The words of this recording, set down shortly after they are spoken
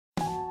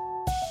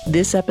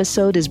This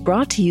episode is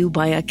brought to you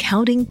by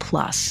Accounting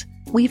Plus.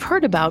 We've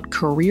heard about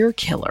career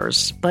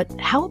killers, but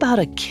how about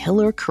a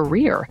killer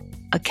career?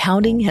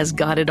 Accounting has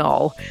got it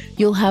all.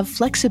 You'll have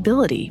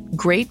flexibility,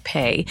 great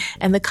pay,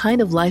 and the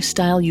kind of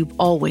lifestyle you've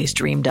always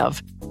dreamed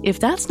of.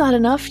 If that's not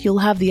enough, you'll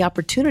have the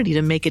opportunity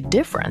to make a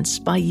difference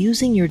by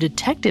using your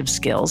detective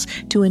skills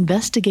to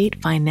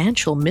investigate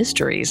financial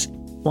mysteries.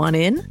 Want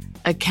in?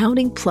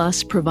 Accounting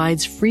Plus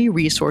provides free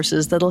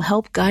resources that'll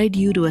help guide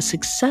you to a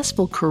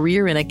successful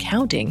career in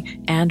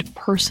accounting and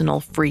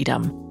personal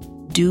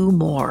freedom. Do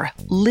more.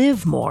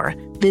 Live more.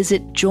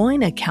 Visit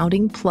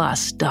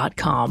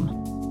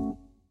joinaccountingplus.com.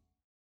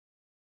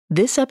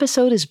 This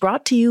episode is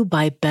brought to you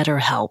by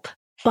BetterHelp.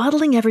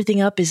 Bottling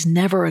everything up is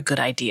never a good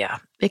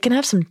idea. It can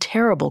have some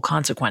terrible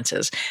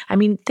consequences. I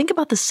mean, think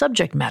about the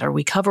subject matter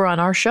we cover on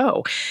our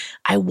show.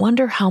 I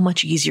wonder how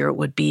much easier it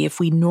would be if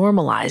we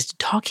normalized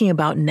talking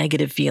about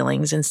negative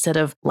feelings instead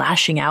of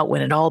lashing out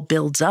when it all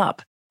builds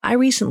up. I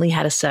recently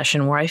had a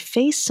session where I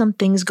faced some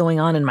things going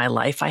on in my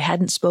life I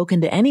hadn't spoken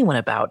to anyone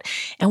about,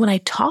 and when I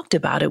talked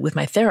about it with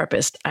my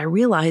therapist, I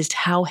realized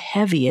how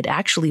heavy it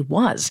actually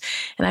was,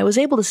 and I was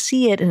able to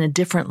see it in a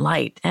different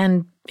light,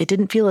 and it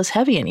didn't feel as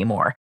heavy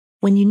anymore.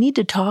 When you need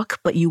to talk,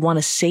 but you want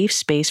a safe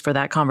space for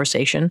that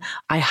conversation,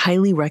 I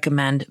highly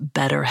recommend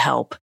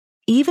BetterHelp.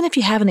 Even if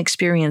you haven't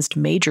experienced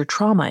major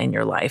trauma in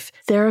your life,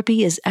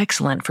 therapy is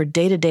excellent for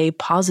day-to-day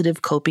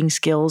positive coping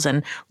skills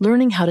and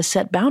learning how to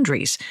set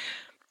boundaries.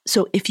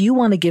 So if you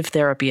want to give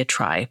therapy a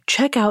try,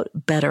 check out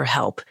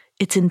BetterHelp.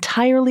 It's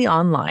entirely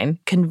online,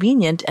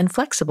 convenient, and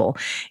flexible.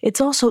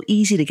 It's also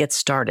easy to get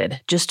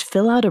started. Just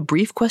fill out a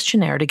brief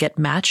questionnaire to get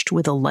matched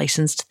with a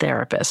licensed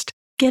therapist.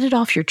 Get it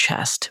off your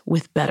chest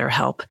with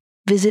BetterHelp.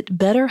 Visit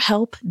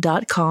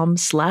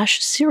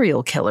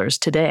betterhelp.com/serialkillers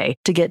today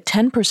to get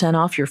 10%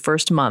 off your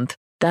first month.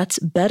 That's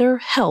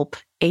BetterHelp,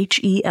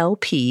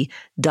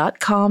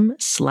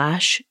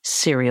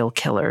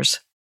 HELP.com/serialkillers.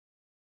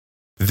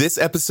 This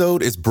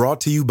episode is brought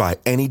to you by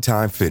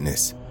Anytime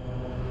Fitness.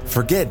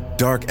 Forget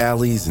dark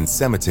alleys and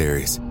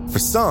cemeteries. For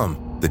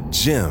some, the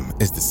gym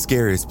is the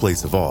scariest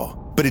place of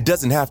all, but it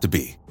doesn't have to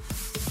be.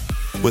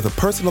 With a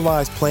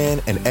personalized plan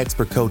and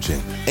expert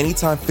coaching,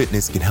 Anytime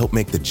Fitness can help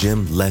make the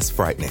gym less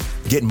frightening.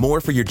 Get more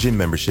for your gym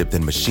membership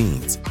than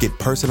machines. Get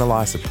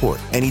personalized support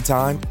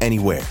anytime,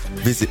 anywhere.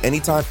 Visit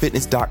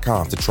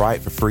AnytimeFitness.com to try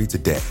it for free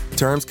today.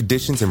 Terms,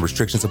 conditions, and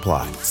restrictions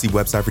apply. See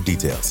website for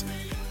details.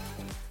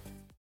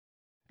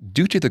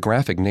 Due to the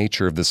graphic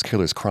nature of this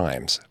killer's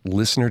crimes,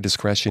 listener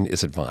discretion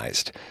is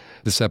advised.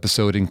 This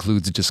episode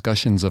includes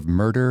discussions of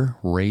murder,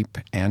 rape,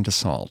 and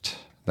assault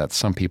that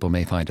some people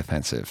may find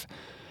offensive.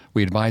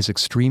 We advise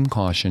extreme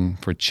caution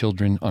for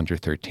children under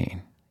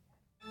 13.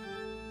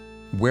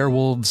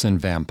 Werewolves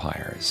and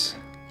vampires,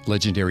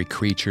 legendary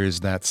creatures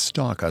that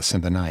stalk us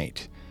in the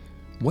night.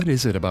 What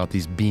is it about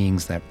these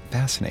beings that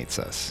fascinates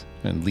us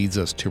and leads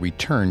us to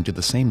return to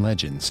the same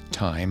legends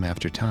time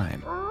after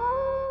time?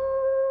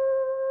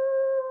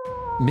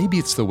 Maybe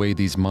it's the way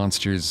these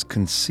monsters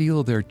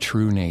conceal their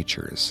true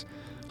natures,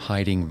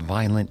 hiding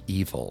violent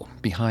evil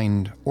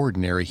behind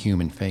ordinary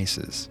human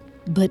faces.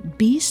 But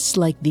beasts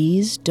like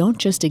these don't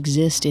just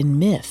exist in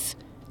myth.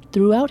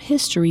 Throughout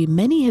history,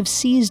 many have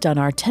seized on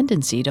our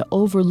tendency to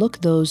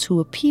overlook those who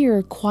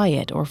appear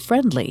quiet or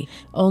friendly,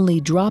 only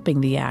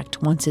dropping the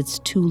act once it's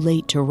too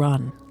late to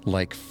run.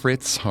 Like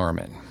Fritz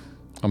Haarmann,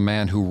 a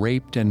man who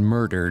raped and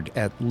murdered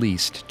at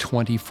least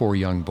 24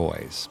 young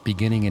boys,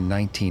 beginning in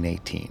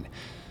 1918.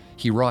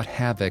 He wrought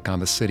havoc on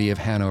the city of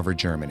Hanover,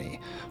 Germany,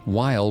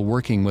 while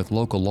working with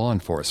local law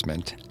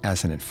enforcement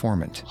as an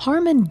informant.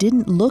 Haarmann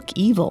didn't look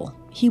evil.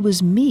 He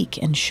was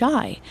meek and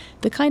shy,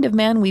 the kind of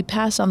man we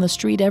pass on the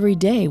street every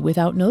day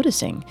without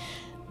noticing.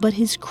 But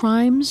his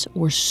crimes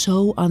were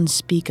so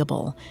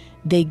unspeakable.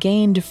 They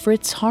gained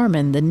Fritz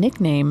Haarmann the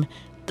nickname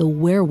the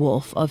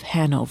Werewolf of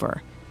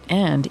Hanover,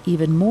 and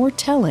even more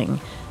telling,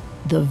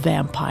 the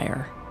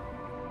Vampire.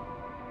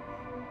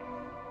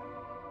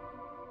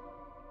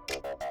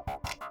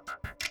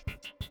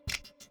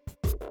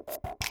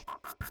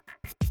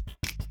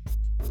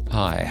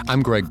 Hi,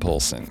 I'm Greg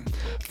Polson.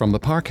 From the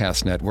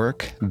Parcast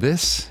Network,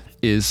 this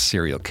is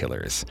Serial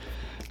Killers.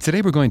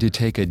 Today we're going to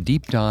take a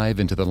deep dive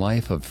into the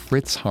life of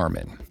Fritz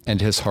Haarmann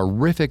and his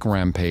horrific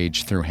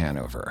rampage through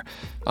Hanover.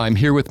 I'm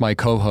here with my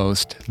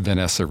co-host,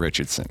 Vanessa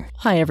Richardson.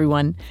 Hi,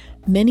 everyone.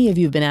 Many of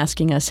you have been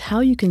asking us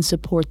how you can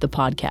support the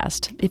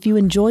podcast. If you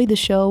enjoy the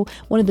show,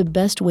 one of the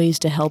best ways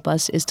to help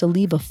us is to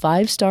leave a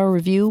 5-star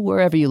review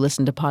wherever you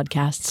listen to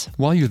podcasts.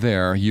 While you're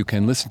there, you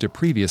can listen to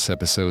previous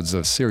episodes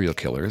of Serial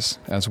Killers,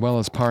 as well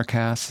as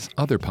Parcast's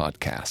other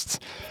podcasts.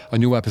 A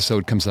new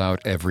episode comes out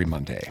every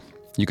Monday.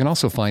 You can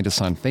also find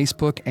us on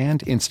Facebook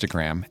and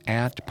Instagram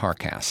at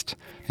Parcast,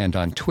 and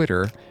on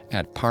Twitter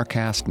at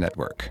Parcast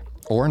Network,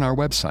 or on our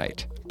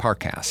website,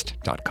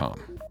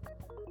 parcast.com.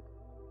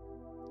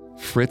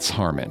 Fritz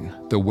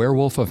Haarmann, the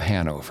Werewolf of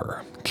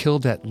Hanover,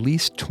 killed at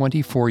least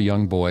 24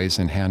 young boys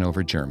in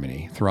Hanover,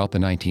 Germany throughout the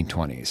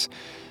 1920s.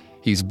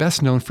 He's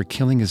best known for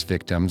killing his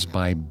victims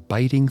by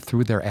biting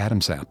through their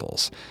Adam's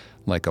apples,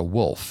 like a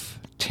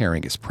wolf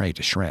tearing his prey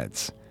to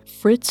shreds.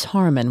 Fritz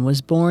Haarmann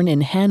was born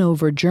in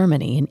Hanover,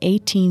 Germany in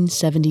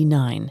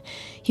 1879.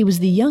 He was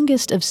the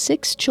youngest of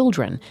 6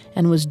 children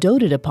and was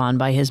doted upon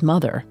by his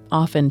mother,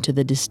 often to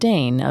the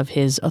disdain of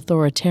his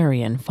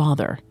authoritarian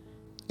father.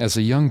 As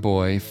a young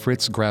boy,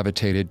 Fritz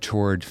gravitated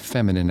toward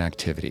feminine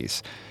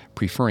activities,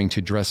 preferring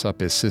to dress up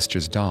his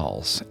sister's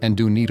dolls and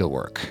do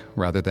needlework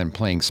rather than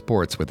playing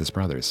sports with his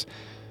brothers.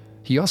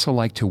 He also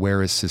liked to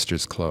wear his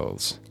sister's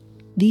clothes.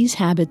 These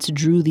habits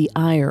drew the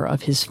ire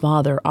of his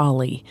father,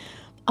 Ollie.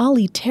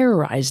 Ollie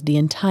terrorized the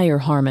entire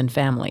Haarmann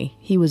family.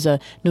 He was a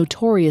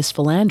notorious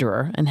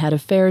philanderer and had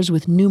affairs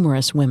with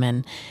numerous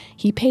women.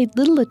 He paid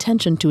little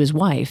attention to his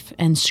wife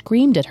and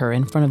screamed at her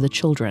in front of the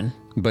children.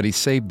 But he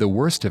saved the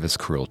worst of his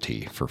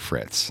cruelty for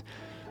Fritz.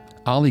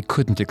 Ollie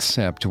couldn't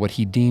accept what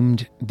he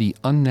deemed the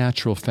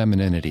unnatural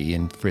femininity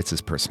in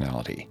Fritz's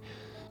personality.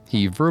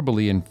 He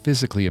verbally and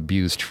physically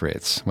abused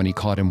Fritz when he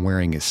caught him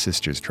wearing his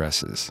sister's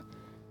dresses.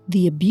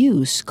 The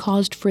abuse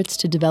caused Fritz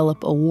to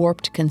develop a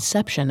warped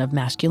conception of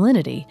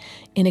masculinity,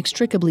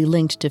 inextricably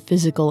linked to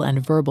physical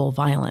and verbal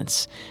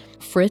violence.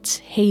 Fritz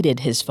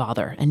hated his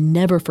father and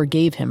never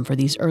forgave him for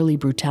these early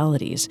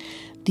brutalities.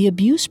 The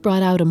abuse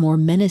brought out a more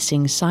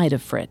menacing side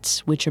of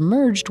Fritz, which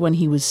emerged when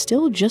he was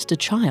still just a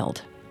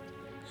child.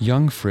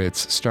 Young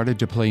Fritz started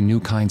to play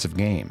new kinds of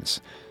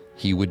games.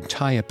 He would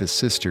tie up his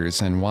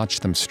sisters and watch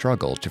them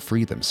struggle to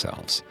free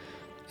themselves.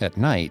 At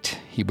night,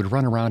 he would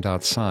run around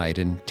outside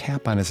and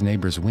tap on his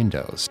neighbors'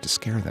 windows to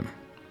scare them.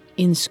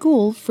 In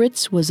school,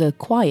 Fritz was a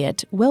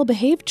quiet,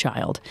 well-behaved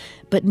child,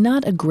 but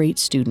not a great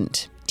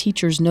student.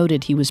 Teachers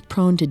noted he was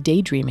prone to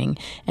daydreaming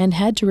and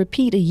had to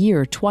repeat a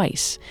year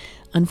twice.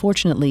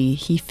 Unfortunately,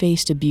 he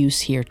faced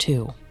abuse here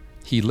too.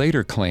 He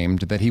later claimed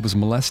that he was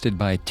molested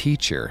by a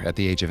teacher at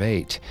the age of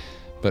 8,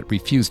 but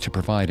refused to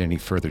provide any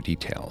further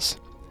details.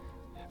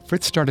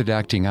 Fritz started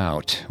acting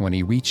out when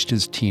he reached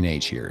his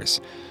teenage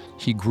years.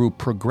 He grew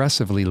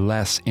progressively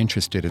less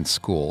interested in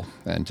school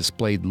and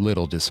displayed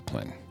little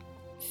discipline.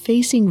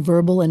 Facing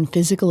verbal and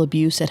physical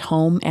abuse at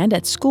home and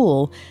at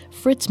school,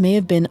 Fritz may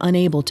have been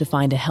unable to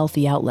find a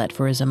healthy outlet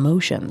for his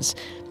emotions.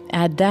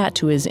 Add that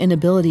to his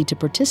inability to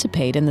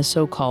participate in the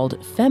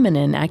so-called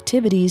feminine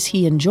activities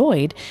he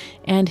enjoyed,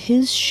 and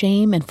his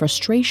shame and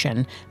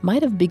frustration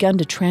might have begun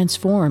to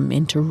transform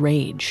into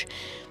rage.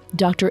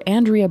 Dr.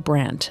 Andrea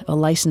Brandt, a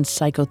licensed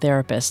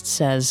psychotherapist,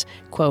 says,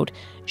 quote,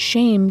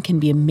 "Shame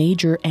can be a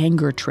major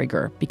anger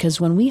trigger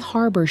because when we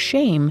harbor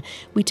shame,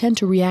 we tend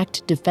to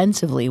react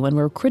defensively when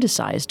we're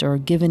criticized or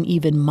given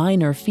even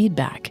minor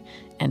feedback,"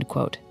 end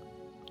quote.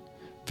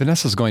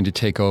 Vanessa's going to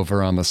take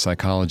over on the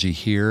psychology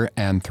here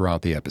and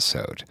throughout the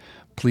episode.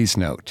 Please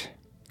note,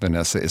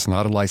 Vanessa is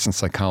not a licensed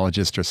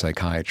psychologist or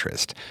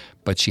psychiatrist,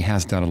 but she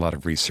has done a lot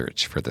of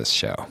research for this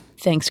show.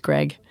 Thanks,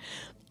 Greg.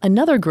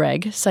 Another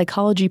Greg,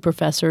 psychology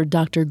professor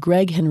Dr.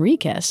 Greg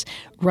Henriquez,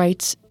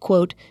 writes,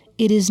 quote,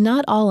 "It is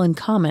not all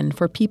uncommon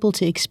for people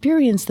to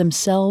experience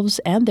themselves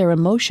and their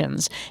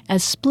emotions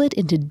as split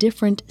into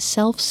different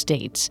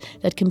self-states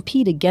that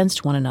compete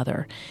against one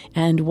another,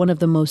 and one of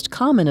the most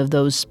common of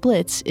those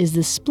splits is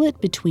the split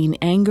between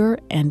anger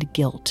and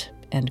guilt,"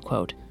 end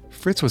quote.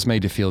 Fritz was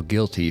made to feel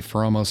guilty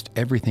for almost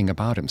everything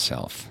about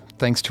himself,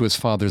 thanks to his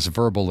father's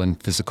verbal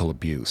and physical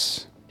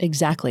abuse.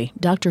 Exactly.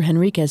 Dr.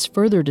 Henriquez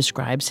further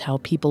describes how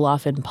people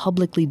often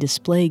publicly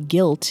display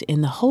guilt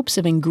in the hopes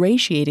of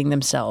ingratiating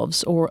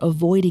themselves or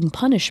avoiding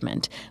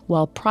punishment,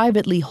 while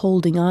privately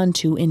holding on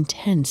to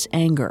intense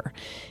anger.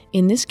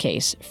 In this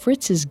case,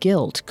 Fritz's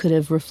guilt could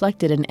have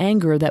reflected an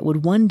anger that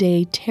would one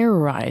day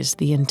terrorize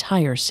the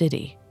entire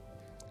city.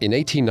 In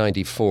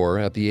 1894,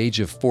 at the age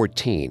of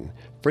 14,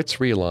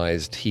 Fritz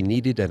realized he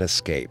needed an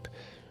escape.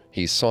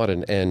 He sought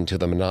an end to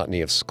the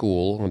monotony of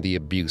school and the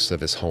abuse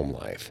of his home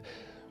life.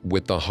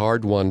 With the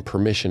hard-won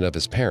permission of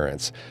his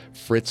parents,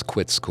 Fritz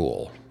quit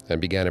school and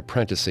began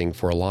apprenticing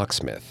for a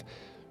locksmith.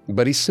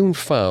 But he soon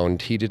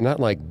found he did not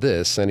like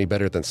this any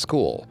better than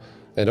school,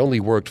 and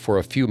only worked for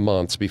a few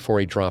months before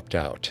he dropped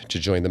out to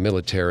join the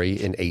military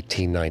in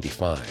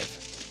 1895.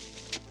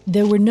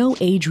 There were no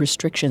age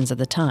restrictions at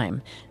the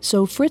time,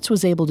 so Fritz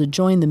was able to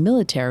join the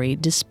military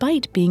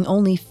despite being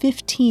only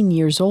 15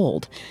 years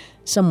old.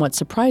 Somewhat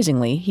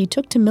surprisingly, he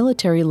took to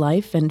military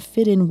life and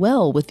fit in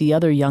well with the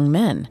other young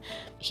men.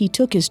 He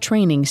took his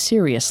training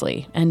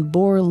seriously and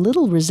bore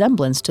little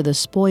resemblance to the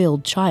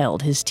spoiled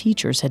child his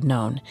teachers had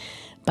known.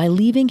 By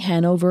leaving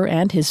Hanover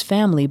and his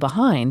family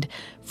behind,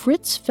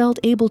 Fritz felt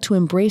able to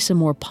embrace a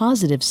more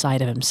positive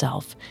side of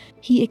himself.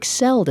 He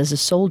excelled as a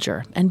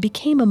soldier and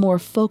became a more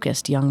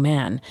focused young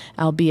man,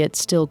 albeit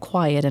still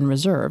quiet and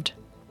reserved.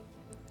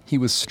 He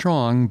was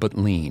strong but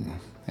lean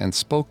and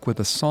spoke with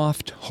a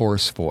soft,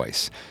 hoarse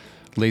voice,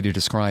 later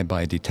described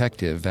by a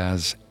detective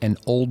as an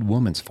old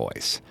woman's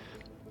voice.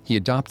 He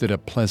adopted a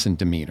pleasant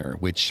demeanor,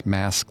 which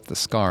masked the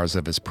scars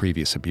of his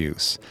previous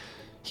abuse.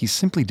 He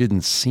simply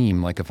didn't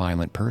seem like a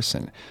violent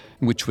person,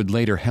 which would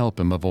later help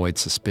him avoid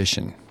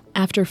suspicion.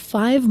 After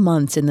 5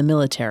 months in the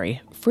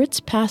military, Fritz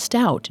passed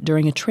out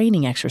during a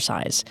training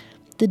exercise.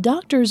 The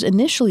doctors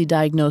initially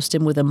diagnosed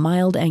him with a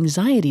mild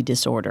anxiety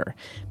disorder,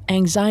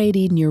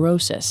 anxiety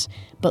neurosis,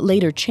 but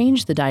later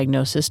changed the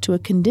diagnosis to a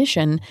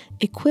condition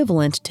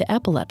equivalent to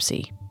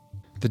epilepsy.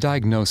 The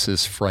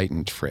diagnosis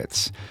frightened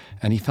Fritz,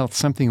 and he felt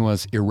something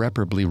was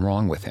irreparably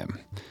wrong with him.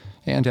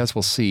 And as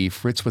we'll see,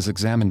 Fritz was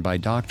examined by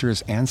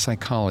doctors and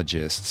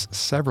psychologists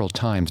several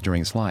times during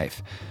his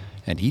life,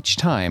 and each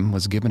time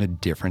was given a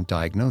different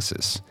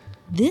diagnosis.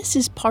 This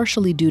is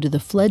partially due to the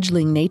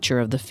fledgling nature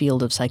of the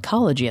field of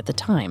psychology at the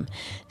time.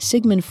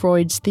 Sigmund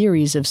Freud's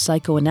theories of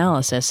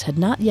psychoanalysis had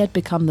not yet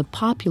become the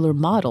popular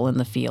model in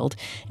the field,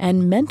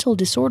 and mental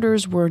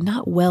disorders were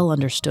not well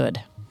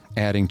understood.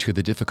 Adding to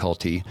the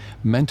difficulty,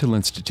 mental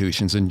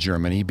institutions in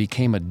Germany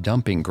became a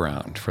dumping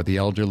ground for the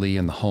elderly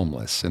and the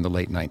homeless in the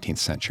late 19th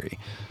century,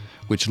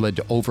 which led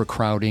to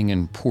overcrowding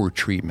and poor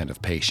treatment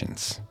of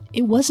patients.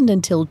 It wasn't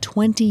until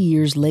 20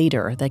 years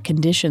later that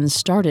conditions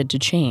started to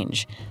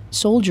change.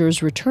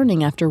 Soldiers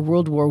returning after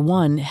World War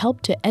I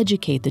helped to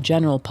educate the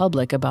general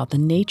public about the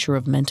nature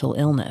of mental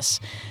illness.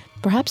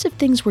 Perhaps if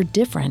things were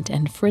different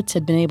and Fritz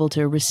had been able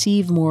to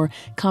receive more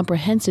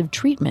comprehensive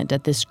treatment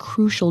at this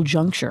crucial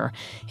juncture,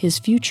 his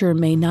future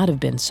may not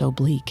have been so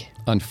bleak.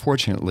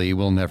 Unfortunately,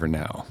 we'll never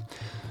know.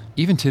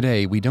 Even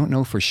today, we don't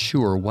know for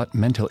sure what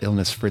mental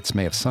illness Fritz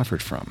may have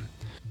suffered from,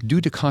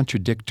 due to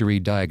contradictory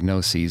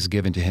diagnoses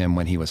given to him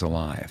when he was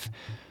alive.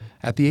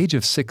 At the age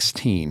of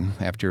 16,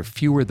 after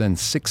fewer than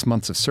 6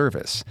 months of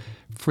service,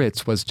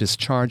 Fritz was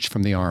discharged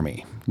from the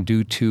Army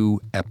due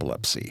to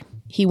epilepsy.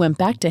 He went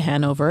back to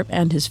Hanover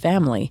and his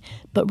family,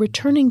 but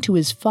returning to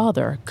his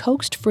father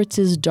coaxed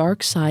Fritz's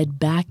dark side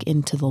back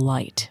into the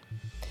light.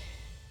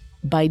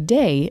 By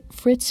day,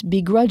 Fritz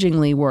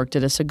begrudgingly worked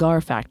at a cigar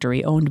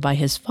factory owned by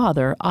his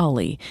father,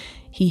 Ali.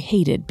 He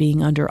hated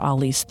being under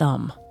Ali's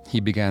thumb. He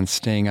began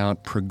staying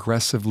out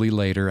progressively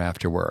later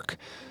after work.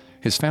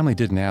 His family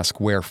didn't ask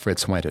where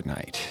Fritz went at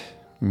night.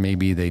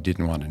 Maybe they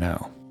didn't want to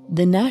know.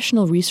 The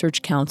National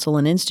Research Council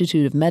and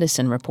Institute of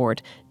Medicine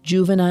report,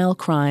 Juvenile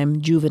Crime,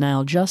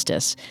 Juvenile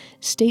Justice,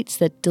 states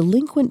that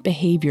delinquent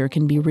behavior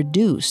can be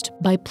reduced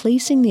by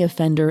placing the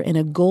offender in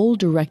a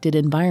goal-directed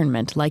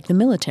environment like the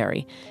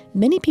military.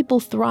 Many people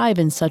thrive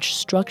in such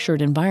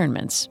structured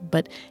environments,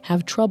 but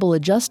have trouble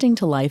adjusting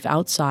to life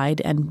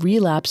outside and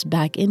relapse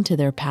back into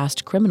their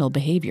past criminal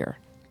behavior.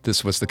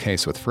 This was the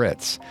case with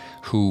Fritz,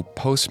 who,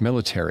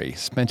 post-military,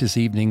 spent his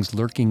evenings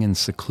lurking in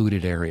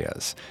secluded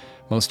areas,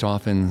 most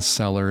often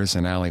cellars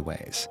and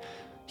alleyways.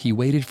 He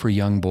waited for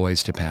young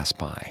boys to pass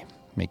by,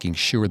 making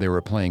sure they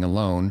were playing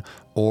alone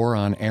or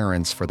on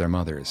errands for their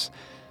mothers.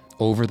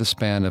 Over the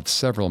span of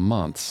several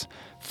months,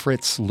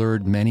 Fritz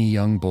lured many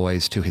young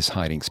boys to his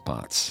hiding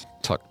spots,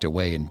 tucked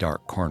away in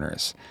dark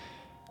corners.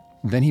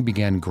 Then he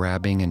began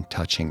grabbing and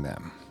touching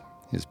them.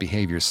 His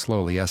behavior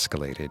slowly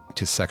escalated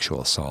to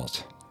sexual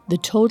assault. The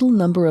total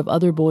number of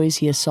other boys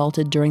he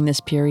assaulted during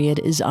this period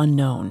is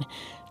unknown.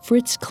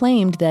 Fritz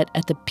claimed that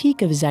at the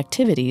peak of his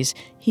activities,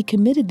 he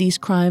committed these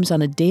crimes on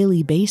a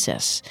daily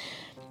basis.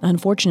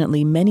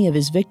 Unfortunately, many of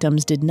his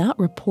victims did not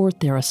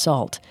report their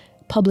assault.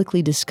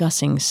 Publicly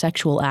discussing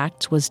sexual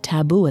acts was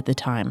taboo at the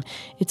time.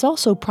 It's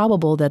also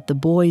probable that the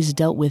boys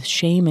dealt with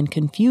shame and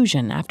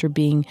confusion after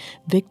being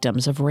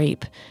victims of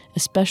rape,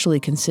 especially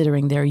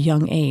considering their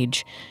young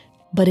age.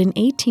 But in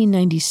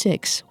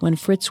 1896, when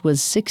Fritz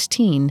was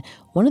 16,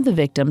 one of the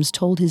victims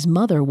told his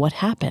mother what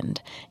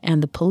happened,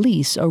 and the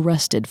police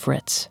arrested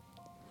Fritz.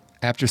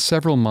 After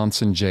several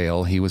months in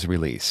jail, he was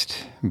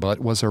released,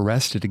 but was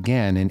arrested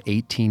again in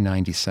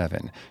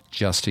 1897,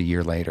 just a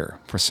year later,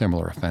 for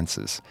similar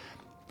offenses.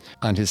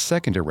 On his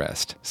second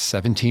arrest,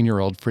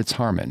 17-year-old Fritz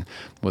Haarmann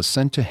was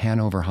sent to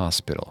Hanover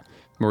Hospital,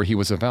 where he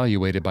was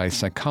evaluated by a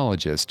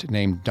psychologist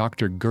named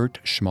Dr. Gert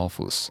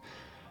Schmalfuss.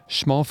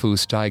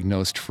 Schmalfuss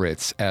diagnosed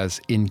Fritz as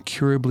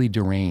incurably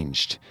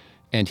deranged,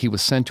 and he was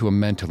sent to a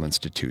mental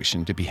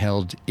institution to be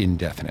held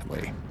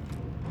indefinitely.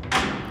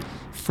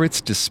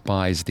 Fritz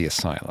despised the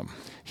asylum.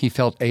 He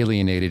felt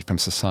alienated from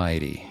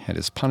society, and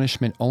his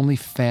punishment only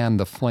fanned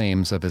the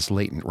flames of his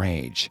latent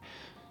rage.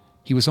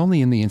 He was only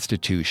in the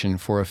institution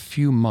for a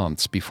few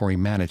months before he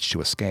managed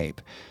to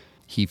escape.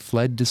 He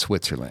fled to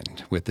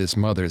Switzerland with his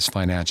mother's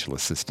financial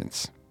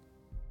assistance.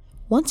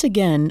 Once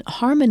again,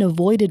 Haarmann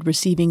avoided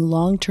receiving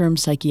long-term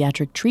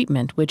psychiatric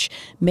treatment, which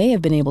may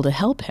have been able to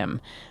help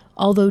him.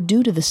 Although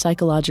due to the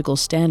psychological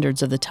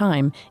standards of the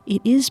time,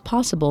 it is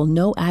possible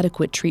no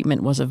adequate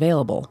treatment was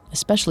available,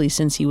 especially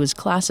since he was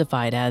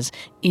classified as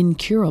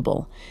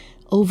incurable.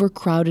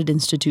 Overcrowded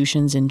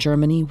institutions in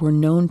Germany were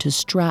known to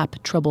strap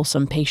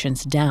troublesome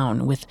patients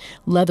down with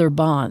leather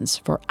bonds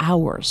for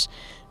hours.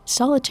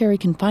 Solitary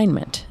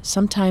confinement,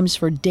 sometimes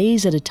for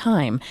days at a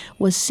time,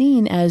 was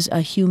seen as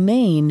a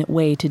humane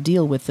way to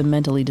deal with the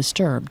mentally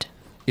disturbed.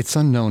 It's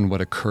unknown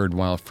what occurred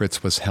while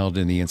Fritz was held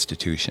in the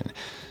institution,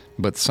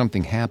 but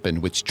something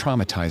happened which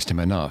traumatized him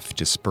enough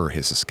to spur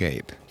his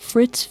escape.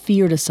 Fritz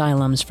feared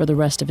asylums for the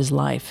rest of his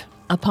life.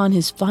 Upon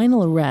his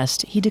final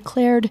arrest, he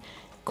declared,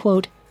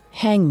 quote,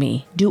 "Hang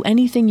me, do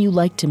anything you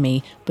like to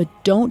me, but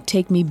don't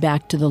take me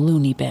back to the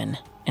loony bin,"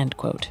 end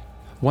quote.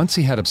 Once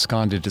he had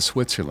absconded to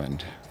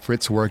Switzerland,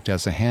 Fritz worked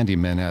as a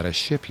handyman at a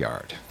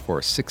shipyard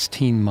for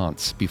 16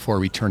 months before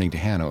returning to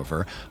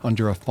Hanover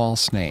under a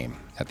false name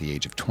at the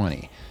age of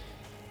 20.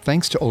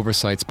 Thanks to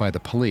oversights by the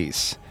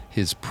police,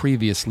 his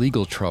previous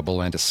legal trouble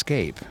and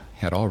escape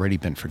had already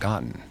been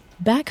forgotten.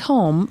 Back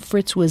home,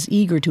 Fritz was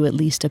eager to at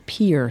least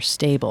appear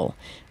stable.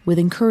 With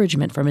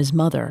encouragement from his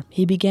mother,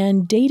 he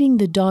began dating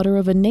the daughter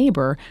of a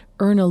neighbor,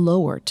 Erna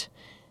Lowert.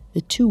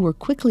 The two were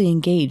quickly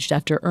engaged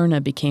after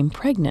Erna became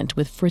pregnant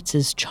with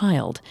Fritz's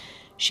child.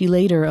 She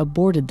later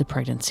aborted the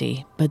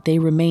pregnancy, but they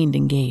remained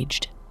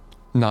engaged.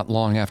 Not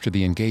long after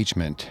the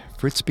engagement,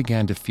 Fritz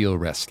began to feel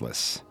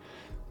restless.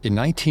 In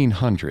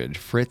 1900,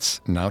 Fritz,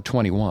 now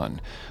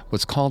 21,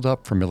 was called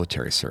up for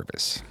military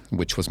service,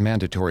 which was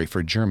mandatory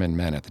for German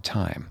men at the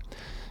time.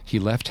 He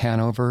left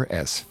Hanover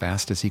as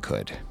fast as he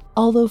could.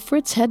 Although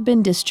Fritz had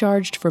been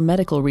discharged for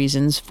medical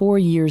reasons 4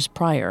 years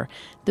prior,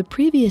 the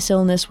previous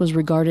illness was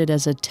regarded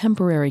as a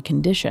temporary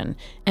condition,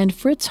 and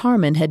Fritz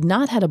Haarmann had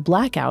not had a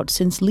blackout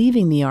since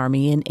leaving the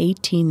Army in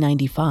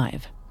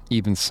 1895.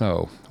 Even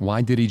so,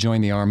 why did he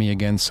join the Army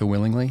again so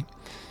willingly?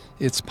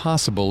 It's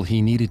possible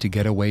he needed to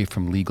get away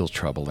from legal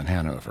trouble in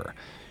Hanover.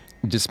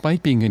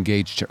 Despite being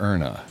engaged to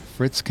Erna,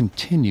 Fritz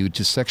continued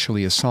to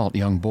sexually assault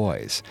young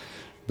boys,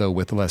 though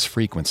with less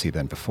frequency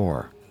than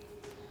before.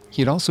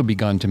 He had also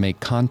begun to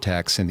make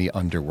contacts in the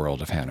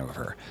underworld of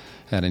Hanover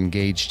and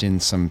engaged in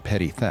some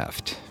petty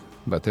theft,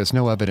 but there's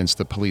no evidence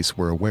the police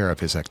were aware of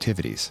his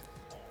activities.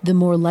 The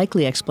more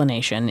likely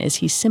explanation is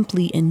he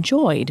simply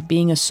enjoyed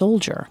being a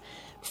soldier.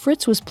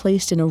 Fritz was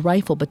placed in a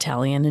rifle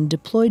battalion and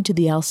deployed to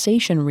the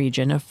Alsatian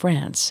region of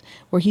France,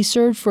 where he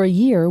served for a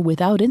year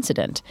without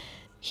incident.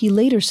 He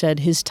later said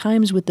his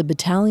times with the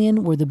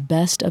battalion were the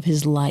best of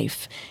his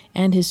life,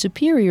 and his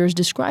superiors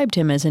described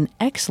him as an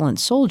excellent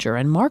soldier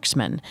and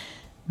marksman.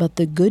 But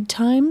the good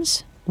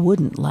times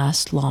wouldn't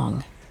last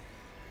long.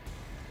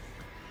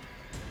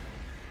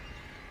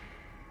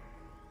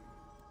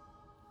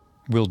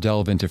 We'll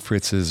delve into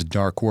Fritz's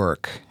dark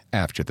work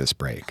after this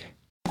break.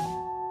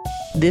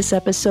 This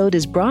episode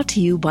is brought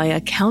to you by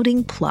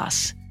Accounting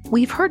Plus.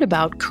 We've heard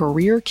about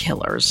career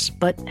killers,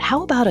 but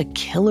how about a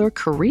killer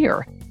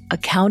career?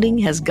 Accounting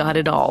has got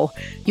it all.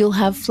 You'll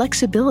have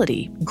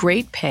flexibility,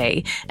 great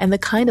pay, and the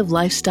kind of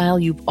lifestyle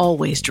you've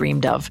always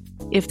dreamed of.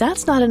 If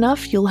that's not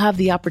enough, you'll have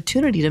the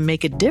opportunity to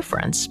make a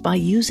difference by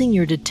using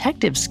your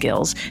detective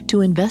skills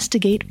to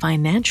investigate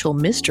financial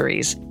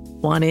mysteries.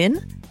 Want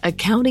in?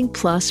 Accounting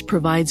Plus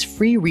provides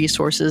free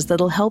resources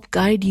that'll help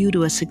guide you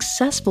to a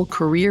successful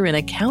career in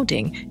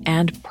accounting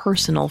and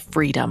personal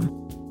freedom.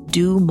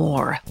 Do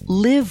more.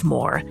 Live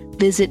more.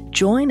 Visit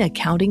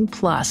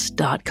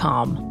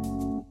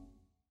joinaccountingplus.com.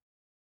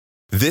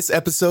 This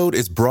episode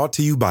is brought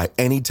to you by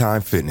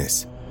Anytime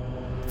Fitness.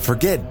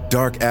 Forget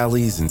dark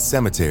alleys and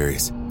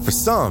cemeteries. For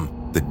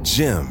some, the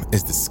gym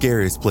is the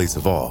scariest place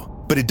of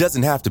all, but it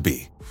doesn't have to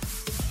be.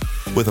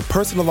 With a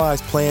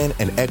personalized plan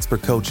and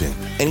expert coaching,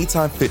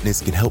 Anytime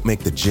Fitness can help make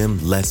the gym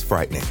less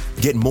frightening.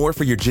 Get more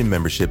for your gym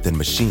membership than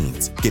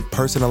machines. Get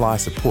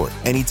personalized support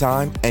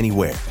anytime,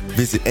 anywhere.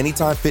 Visit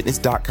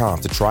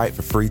AnytimeFitness.com to try it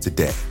for free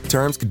today.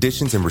 Terms,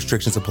 conditions, and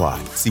restrictions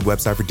apply. See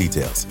website for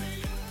details.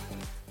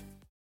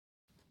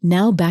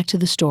 Now back to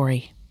the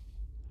story.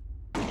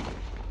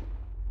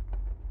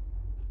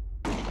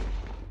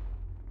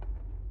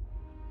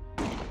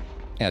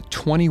 At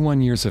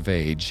 21 years of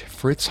age,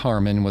 Fritz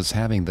Haarmann was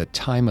having the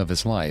time of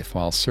his life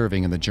while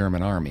serving in the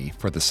German army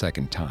for the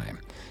second time.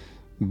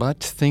 But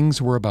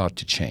things were about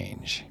to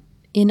change.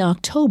 In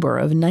October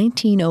of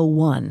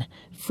 1901,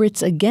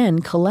 Fritz again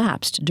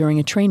collapsed during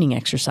a training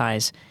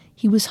exercise.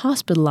 He was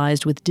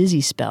hospitalized with dizzy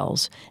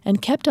spells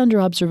and kept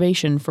under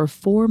observation for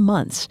 4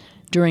 months,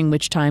 during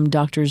which time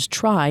doctors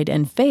tried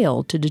and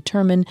failed to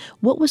determine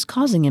what was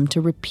causing him to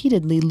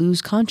repeatedly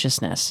lose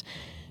consciousness.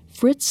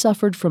 Fritz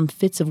suffered from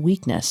fits of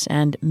weakness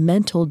and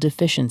mental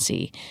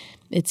deficiency.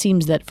 It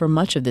seems that for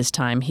much of this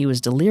time he was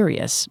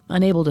delirious,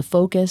 unable to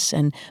focus,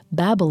 and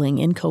babbling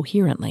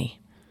incoherently.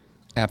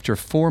 After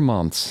 4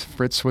 months,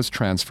 Fritz was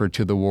transferred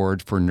to the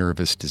ward for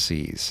nervous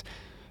disease.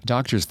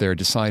 Doctors there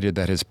decided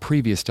that his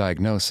previous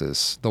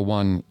diagnosis, the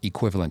one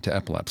equivalent to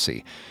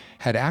epilepsy,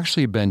 had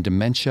actually been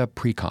dementia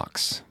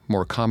praecox,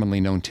 more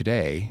commonly known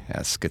today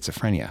as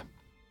schizophrenia.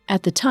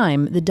 At the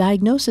time, the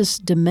diagnosis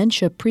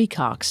dementia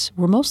praecox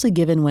were mostly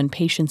given when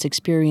patients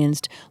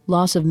experienced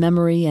loss of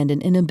memory and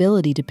an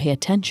inability to pay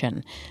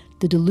attention.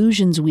 The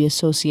delusions we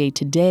associate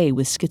today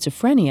with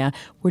schizophrenia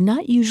were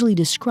not usually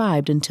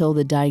described until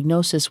the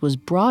diagnosis was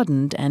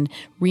broadened and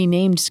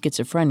renamed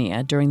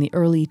schizophrenia during the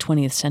early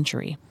 20th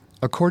century.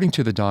 According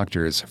to the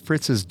doctors,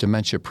 Fritz's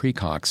dementia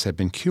praecox had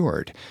been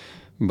cured,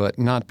 but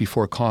not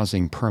before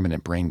causing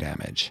permanent brain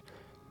damage.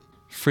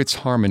 Fritz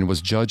Haarmann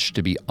was judged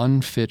to be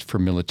unfit for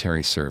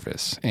military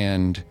service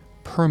and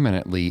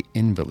permanently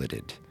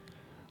invalided.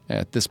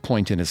 At this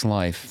point in his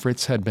life,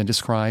 Fritz had been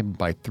described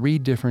by 3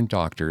 different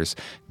doctors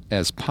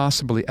as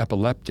possibly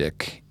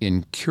epileptic,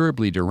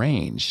 incurably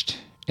deranged,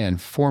 and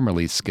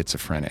formerly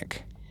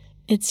schizophrenic.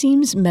 It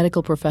seems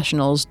medical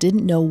professionals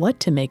didn't know what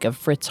to make of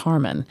Fritz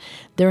Haarmann.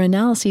 Their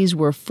analyses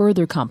were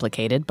further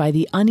complicated by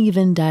the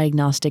uneven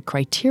diagnostic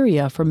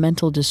criteria for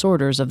mental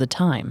disorders of the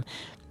time.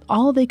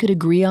 All they could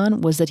agree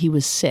on was that he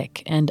was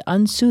sick and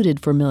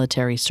unsuited for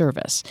military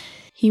service.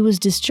 He was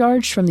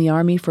discharged from the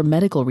Army for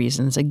medical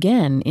reasons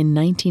again in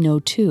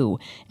 1902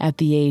 at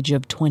the age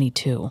of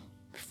 22.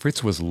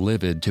 Fritz was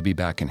livid to be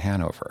back in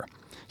Hanover.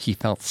 He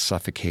felt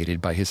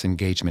suffocated by his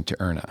engagement to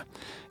Erna,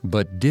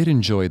 but did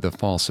enjoy the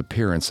false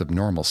appearance of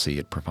normalcy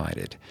it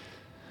provided.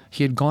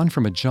 He had gone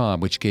from a job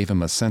which gave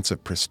him a sense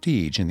of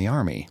prestige in the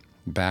Army,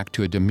 back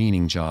to a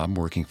demeaning job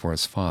working for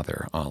his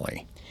father,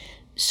 Ollie.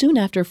 Soon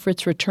after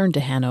Fritz returned to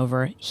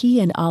Hanover,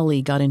 he and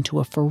Ollie got into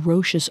a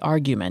ferocious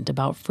argument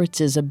about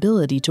Fritz's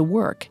ability to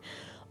work.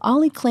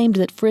 Ollie claimed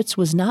that Fritz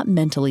was not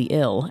mentally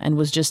ill and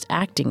was just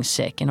acting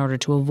sick in order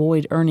to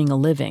avoid earning a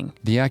living.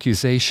 The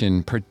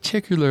accusation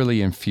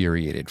particularly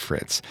infuriated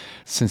Fritz,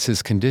 since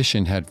his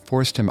condition had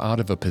forced him out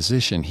of a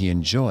position he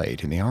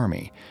enjoyed in the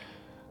Army.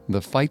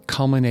 The fight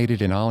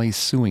culminated in Ollie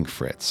suing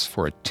Fritz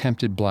for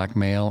attempted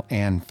blackmail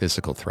and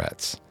physical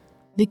threats.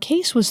 The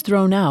case was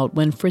thrown out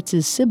when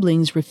Fritz's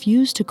siblings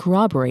refused to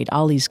corroborate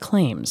Ollie's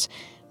claims.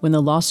 When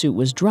the lawsuit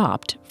was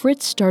dropped,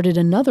 Fritz started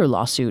another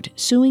lawsuit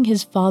suing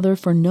his father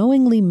for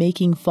knowingly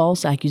making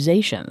false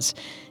accusations.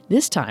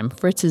 This time,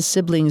 Fritz's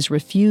siblings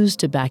refused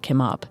to back him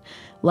up.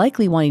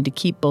 Likely wanting to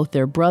keep both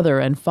their brother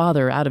and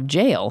father out of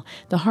jail,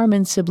 the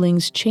Haarmann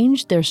siblings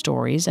changed their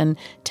stories and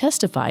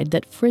testified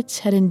that Fritz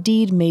had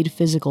indeed made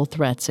physical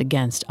threats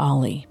against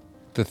Ollie.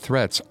 The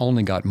threats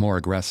only got more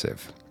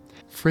aggressive.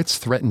 Fritz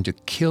threatened to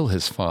kill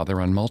his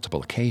father on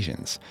multiple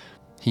occasions.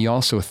 He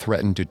also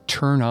threatened to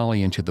turn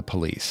Ollie into the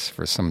police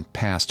for some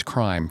past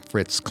crime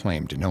Fritz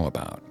claimed to know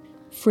about.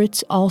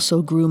 Fritz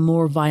also grew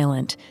more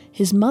violent.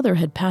 His mother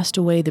had passed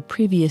away the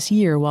previous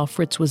year while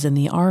Fritz was in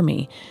the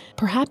Army.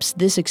 Perhaps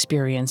this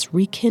experience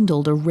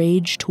rekindled a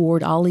rage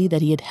toward Ollie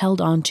that he had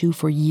held on to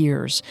for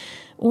years.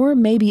 Or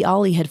maybe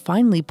Ollie had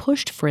finally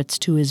pushed Fritz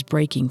to his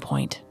breaking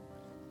point.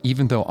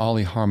 Even though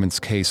Ollie Haarmann's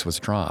case was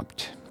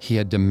dropped, he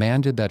had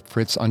demanded that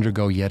Fritz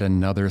undergo yet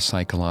another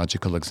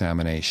psychological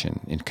examination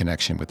in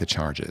connection with the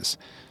charges.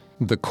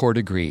 The court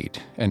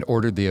agreed and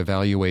ordered the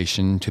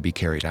evaluation to be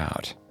carried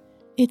out.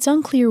 It's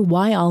unclear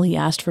why Ollie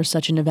asked for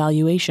such an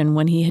evaluation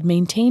when he had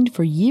maintained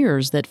for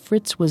years that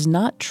Fritz was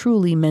not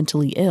truly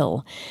mentally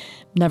ill.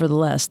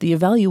 Nevertheless, the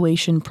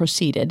evaluation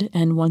proceeded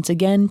and once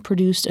again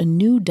produced a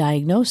new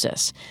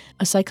diagnosis.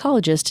 A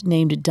psychologist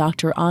named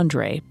Dr.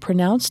 Andre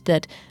pronounced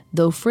that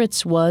though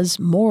Fritz was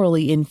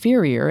morally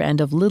inferior and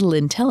of little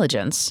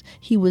intelligence,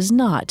 he was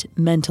not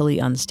mentally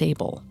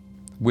unstable.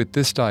 With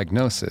this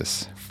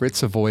diagnosis,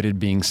 Fritz avoided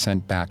being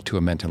sent back to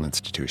a mental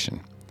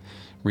institution.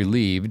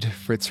 Relieved,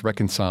 Fritz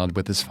reconciled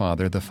with his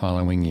father the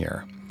following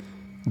year.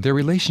 Their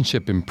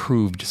relationship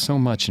improved so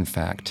much, in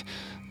fact,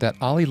 that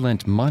Ollie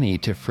lent money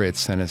to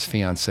Fritz and his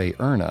fiancée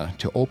Erna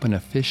to open a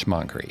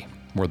fishmongery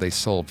where they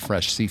sold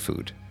fresh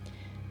seafood.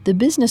 The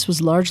business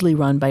was largely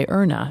run by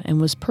Erna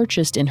and was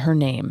purchased in her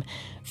name.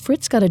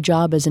 Fritz got a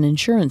job as an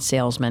insurance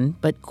salesman,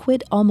 but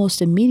quit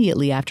almost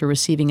immediately after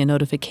receiving a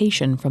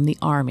notification from the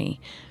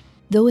Army.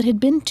 Though it had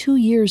been 2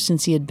 years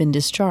since he had been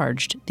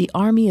discharged, the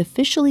Army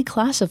officially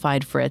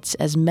classified Fritz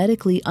as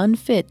medically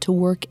unfit to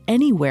work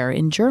anywhere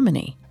in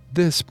Germany.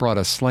 This brought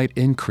a slight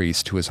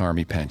increase to his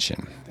Army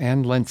pension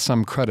and lent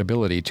some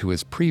credibility to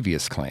his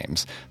previous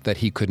claims that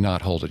he could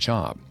not hold a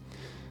job.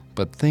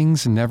 But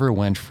things never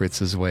went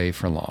Fritz's way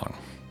for long.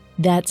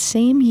 That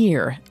same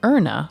year,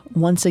 Erna,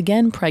 once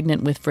again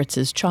pregnant with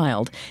Fritz's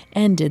child,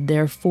 ended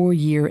their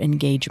 4-year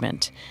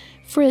engagement.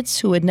 Fritz,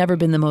 who had never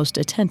been the most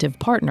attentive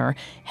partner,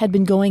 had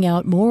been going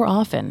out more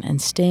often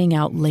and staying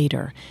out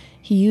later.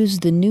 He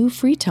used the new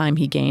free time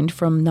he gained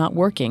from not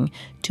working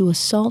to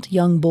assault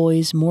young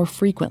boys more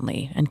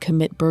frequently and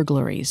commit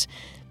burglaries.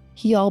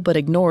 He all but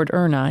ignored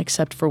Erna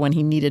except for when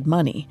he needed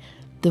money.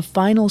 The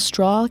final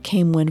straw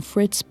came when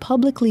Fritz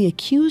publicly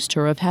accused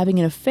her of having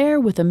an affair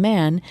with a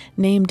man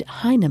named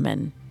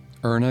Heinemann.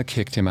 Erna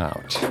kicked him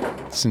out.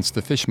 Since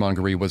the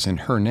fishmongery was in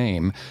her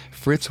name,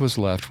 Fritz was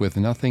left with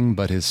nothing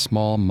but his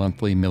small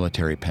monthly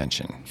military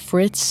pension.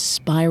 Fritz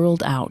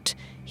spiraled out.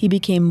 He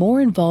became more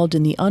involved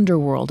in the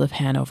underworld of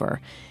Hanover.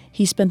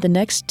 He spent the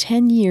next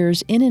 10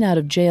 years in and out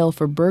of jail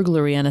for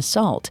burglary and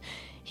assault.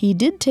 He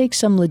did take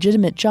some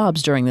legitimate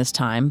jobs during this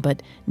time,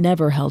 but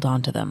never held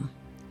on to them.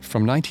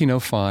 From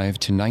 1905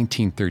 to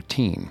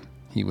 1913,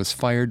 he was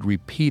fired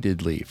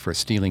repeatedly for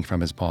stealing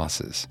from his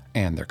bosses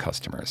and their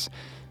customers.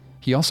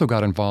 He also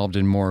got involved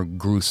in more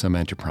gruesome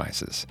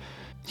enterprises.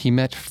 He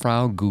met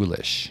Frau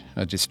Gulisch,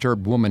 a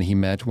disturbed woman he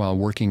met while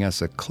working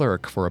as a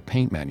clerk for a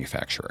paint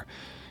manufacturer,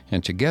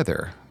 and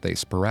together they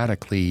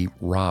sporadically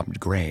robbed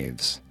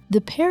graves.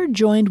 The pair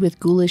joined with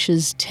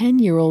Gulisch's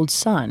 10-year-old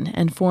son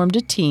and formed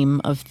a team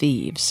of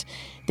thieves.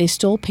 They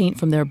stole paint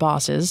from their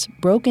bosses,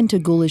 broke into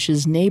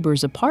Gulisch's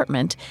neighbor's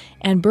apartment,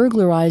 and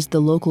burglarized the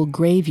local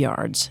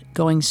graveyards,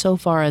 going so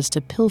far as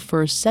to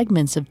pilfer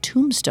segments of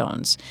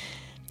tombstones.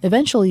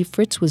 Eventually,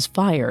 Fritz was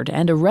fired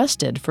and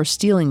arrested for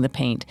stealing the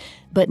paint,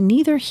 but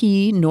neither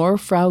he nor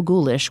Frau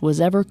Gulisch was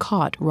ever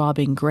caught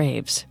robbing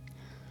graves.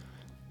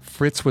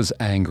 Fritz was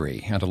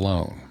angry and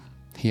alone.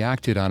 He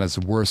acted on his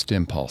worst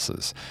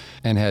impulses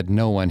and had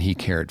no one he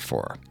cared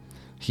for.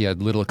 He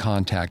had little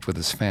contact with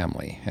his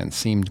family and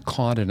seemed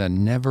caught in a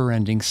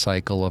never-ending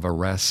cycle of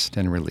arrest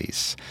and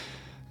release.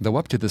 Though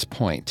up to this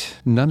point,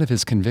 none of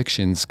his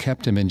convictions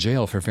kept him in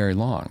jail for very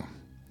long.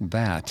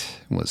 That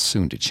was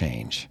soon to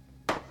change.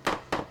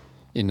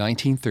 In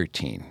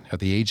 1913, at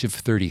the age of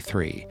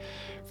 33,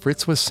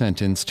 Fritz was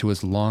sentenced to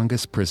his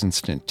longest prison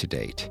stint to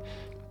date.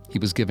 He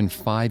was given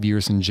 5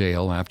 years in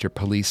jail after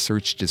police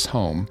searched his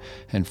home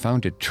and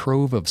found a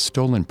trove of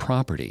stolen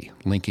property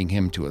linking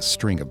him to a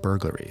string of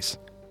burglaries.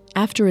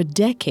 After a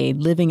decade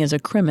living as a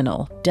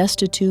criminal,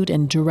 destitute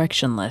and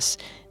directionless,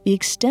 the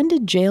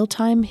extended jail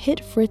time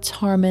hit Fritz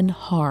Haarmann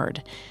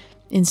hard.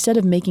 Instead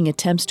of making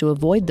attempts to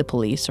avoid the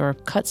police or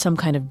cut some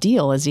kind of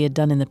deal as he had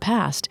done in the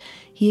past,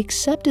 he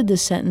accepted the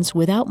sentence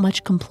without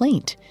much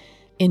complaint.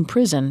 In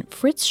prison,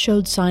 Fritz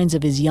showed signs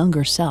of his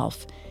younger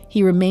self.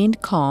 He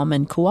remained calm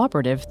and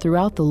cooperative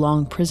throughout the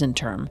long prison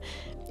term.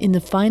 In the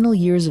final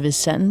years of his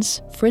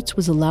sentence, Fritz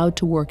was allowed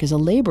to work as a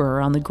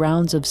laborer on the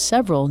grounds of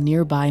several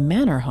nearby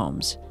manor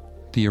homes.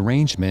 The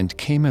arrangement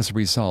came as a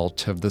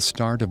result of the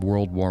start of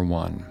World War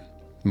I.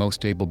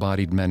 Most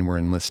able-bodied men were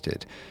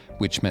enlisted,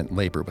 which meant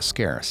labor was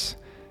scarce,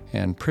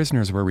 and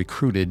prisoners were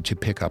recruited to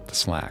pick up the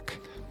slack.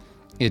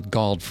 It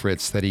galled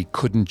Fritz that he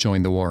couldn't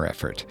join the war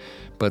effort,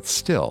 but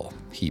still,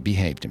 he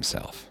behaved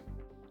himself.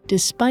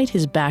 Despite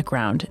his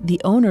background, the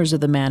owners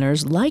of the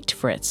manors liked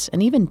Fritz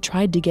and even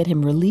tried to get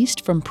him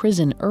released from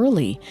prison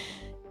early.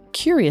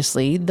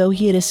 Curiously, though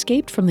he had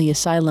escaped from the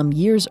asylum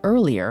years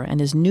earlier and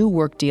his new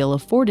work deal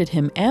afforded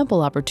him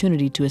ample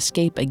opportunity to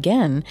escape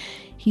again,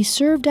 he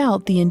served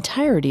out the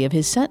entirety of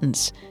his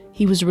sentence.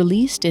 He was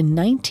released in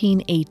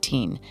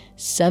 1918,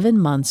 7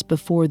 months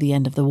before the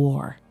end of the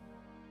war.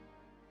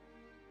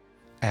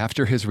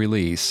 After his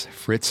release,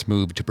 Fritz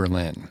moved to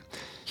Berlin.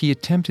 He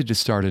attempted to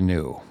start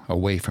anew,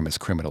 away from his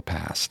criminal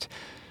past,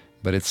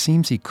 but it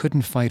seems he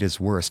couldn't fight his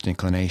worst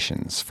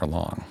inclinations for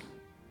long.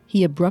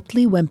 He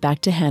abruptly went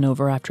back to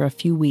Hanover after a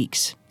few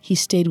weeks. He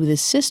stayed with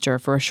his sister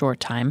for a short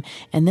time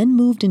and then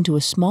moved into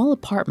a small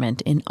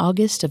apartment in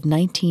August of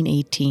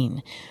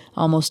 1918.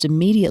 Almost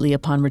immediately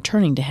upon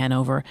returning to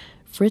Hanover,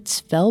 Fritz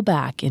fell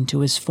back into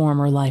his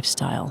former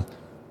lifestyle.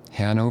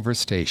 Hanover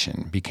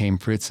Station became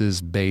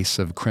Fritz's base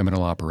of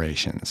criminal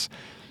operations.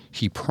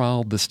 He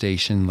prowled the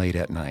station late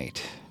at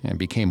night and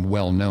became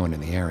well known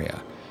in the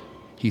area.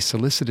 He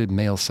solicited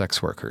male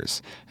sex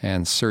workers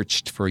and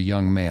searched for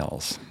young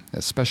males,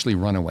 especially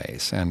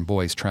runaways and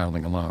boys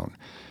traveling alone,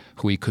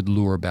 who he could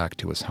lure back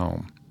to his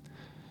home.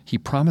 He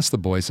promised the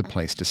boys a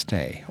place to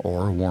stay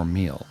or a warm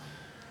meal.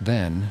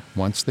 Then,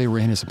 once they were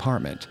in his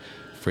apartment,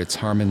 Fritz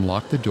Haarmann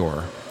locked the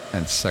door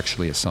and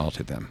sexually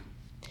assaulted them.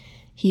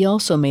 He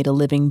also made a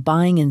living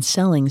buying and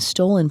selling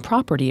stolen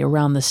property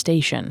around the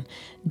station.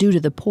 Due to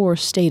the poor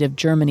state of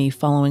Germany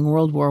following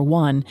World War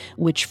I,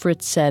 which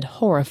Fritz said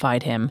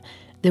horrified him,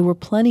 there were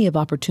plenty of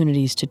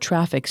opportunities to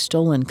traffic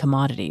stolen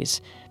commodities.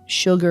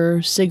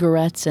 Sugar,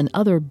 cigarettes, and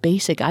other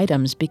basic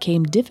items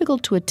became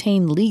difficult to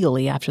attain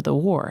legally after the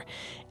war,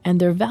 and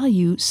their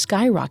value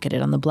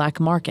skyrocketed on the black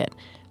market.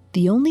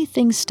 The only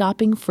thing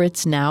stopping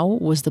Fritz now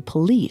was the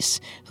police,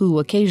 who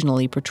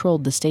occasionally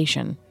patrolled the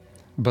station.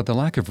 But the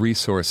lack of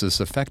resources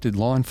affected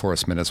law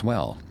enforcement as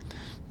well.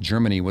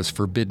 Germany was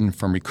forbidden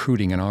from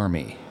recruiting an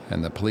army,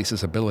 and the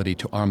police's ability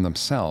to arm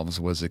themselves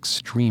was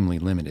extremely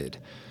limited.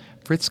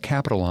 Fritz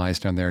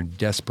capitalized on their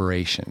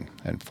desperation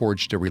and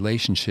forged a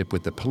relationship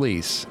with the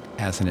police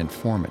as an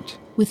informant.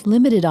 With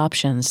limited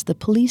options, the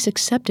police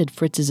accepted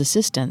Fritz's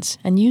assistance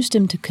and used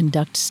him to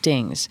conduct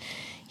stings.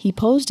 He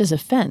posed as a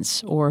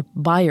fence, or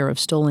buyer of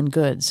stolen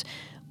goods.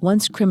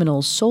 Once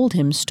criminals sold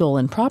him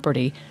stolen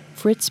property,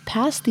 Fritz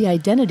passed the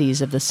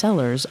identities of the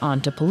sellers on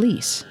to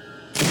police.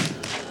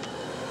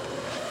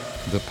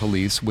 The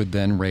police would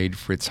then raid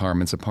Fritz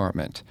Haarmann's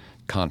apartment,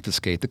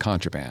 confiscate the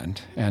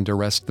contraband, and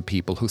arrest the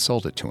people who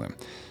sold it to him.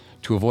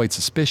 To avoid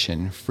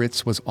suspicion,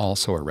 Fritz was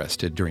also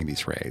arrested during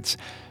these raids,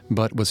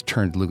 but was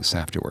turned loose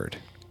afterward.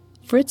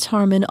 Fritz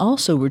Haarmann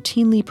also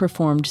routinely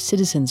performed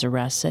citizens'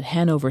 arrests at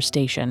Hanover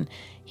Station.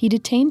 He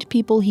detained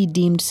people he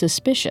deemed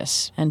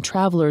suspicious and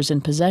travelers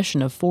in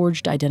possession of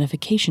forged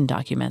identification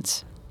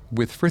documents.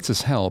 With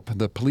Fritz's help,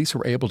 the police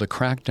were able to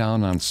crack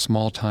down on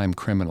small-time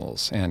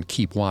criminals and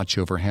keep watch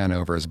over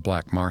Hanover's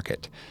black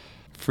market.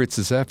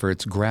 Fritz's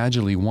efforts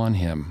gradually won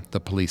him the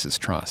police's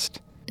trust.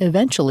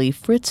 Eventually,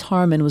 Fritz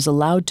Haarmann was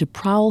allowed to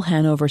prowl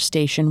Hanover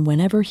Station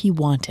whenever he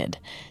wanted.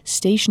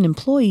 Station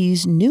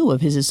employees knew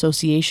of his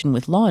association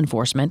with law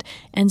enforcement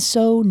and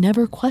so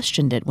never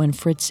questioned it when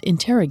Fritz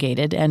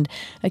interrogated and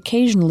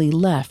occasionally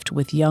left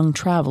with young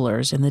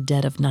travelers in the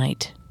dead of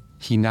night.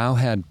 He now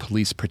had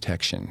police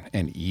protection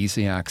and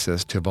easy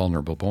access to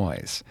vulnerable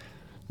boys.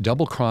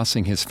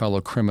 Double-crossing his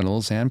fellow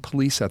criminals and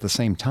police at the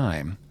same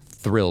time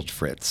thrilled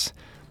Fritz.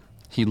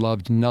 He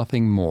loved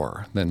nothing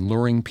more than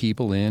luring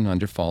people in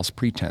under false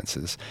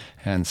pretenses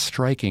and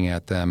striking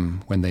at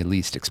them when they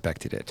least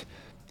expected it.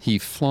 He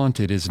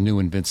flaunted his new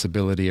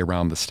invincibility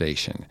around the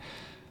station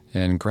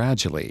and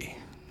gradually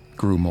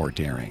grew more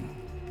daring.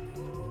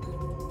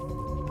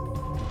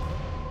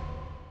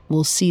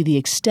 We'll see the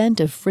extent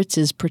of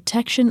Fritz's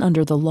protection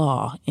under the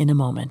law in a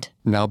moment.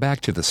 Now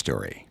back to the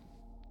story.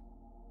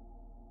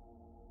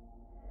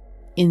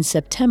 In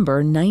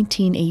September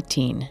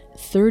 1918,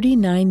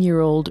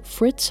 39-year-old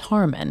Fritz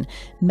Haarmann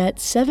met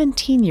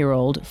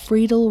 17-year-old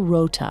Friedel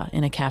Rothe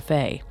in a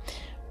cafe.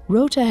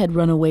 Rothe had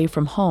run away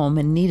from home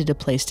and needed a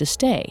place to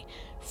stay.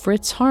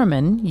 Fritz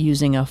Haarmann,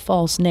 using a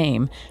false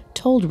name,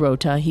 told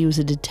Rothe he was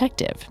a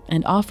detective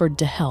and offered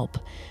to help.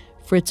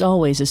 Fritz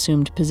always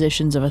assumed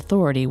positions of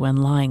authority when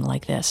lying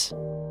like this.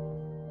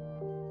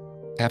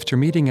 After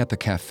meeting at the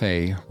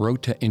cafe,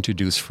 Rothe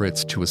introduced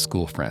Fritz to his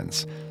school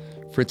friends.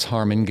 Fritz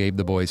Haarmann gave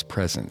the boys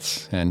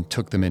presents and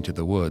took them into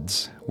the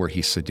woods, where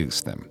he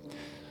seduced them.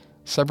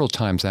 Several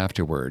times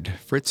afterward,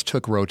 Fritz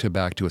took Rothe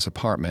back to his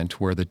apartment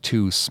where the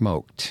two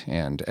smoked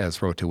and,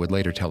 as Rothe would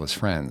later tell his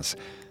friends,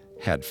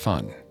 had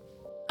fun.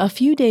 A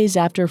few days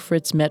after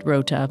Fritz met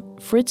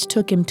Rothe, Fritz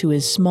took him to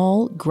his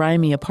small,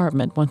 grimy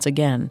apartment once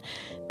again.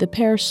 The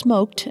pair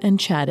smoked and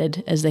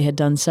chatted, as they had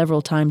done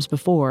several times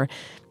before,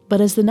 but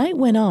as the night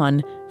went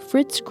on,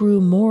 Fritz grew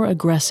more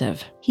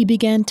aggressive. He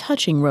began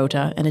touching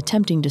Rothe and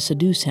attempting to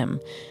seduce him.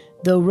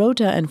 Though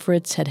Rothe and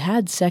Fritz had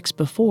had sex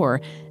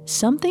before,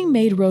 something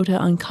made Rothe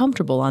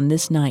uncomfortable on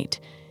this night.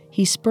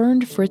 He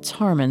spurned Fritz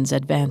Haarmann's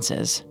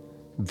advances.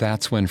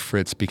 That's when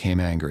Fritz became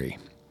angry.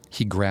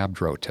 He grabbed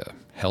Rothe,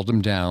 held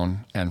him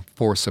down, and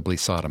forcibly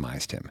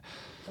sodomized him.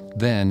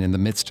 Then, in the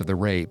midst of the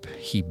rape,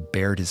 he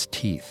bared his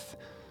teeth.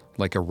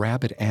 Like a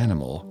rabid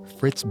animal,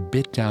 Fritz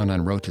bit down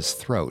on Rothe's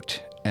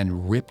throat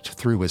and ripped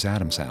through his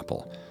Adam's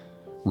apple.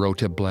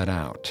 Rothe bled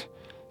out,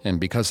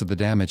 and because of the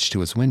damage to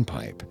his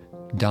windpipe,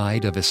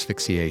 died of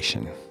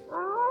asphyxiation.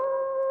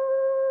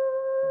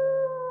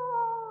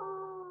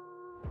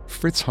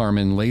 Fritz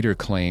Haarmann later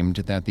claimed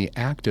that the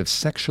act of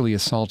sexually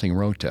assaulting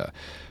Rothe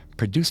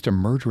produced a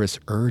murderous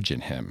urge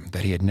in him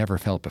that he had never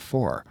felt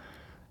before.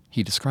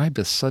 He described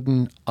a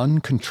sudden,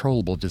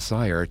 uncontrollable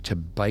desire to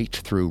bite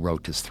through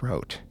Rothe's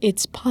throat.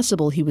 It's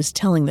possible he was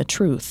telling the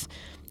truth.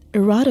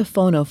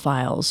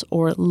 Erotophonophiles,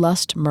 or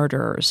lust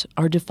murderers,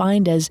 are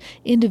defined as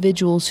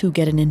individuals who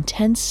get an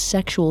intense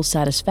sexual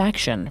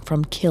satisfaction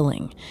from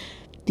killing.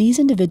 These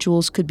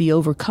individuals could be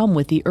overcome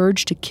with the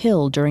urge to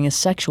kill during a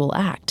sexual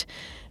act.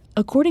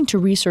 According to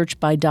research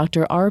by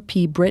Dr.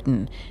 R.P.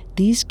 Britton,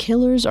 these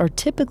killers are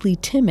typically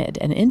timid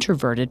and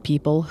introverted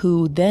people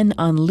who then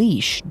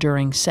unleash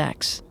during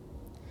sex.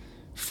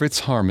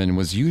 Fritz Haarmann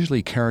was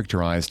usually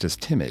characterized as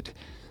timid.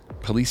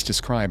 Police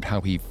described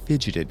how he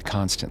fidgeted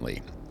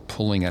constantly,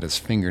 pulling at his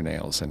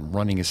fingernails and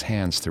running his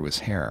hands through his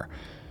hair.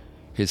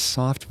 His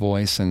soft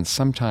voice and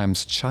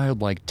sometimes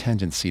childlike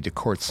tendency to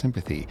court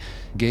sympathy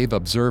gave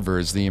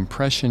observers the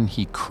impression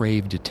he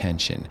craved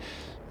attention,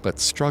 but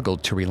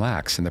struggled to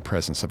relax in the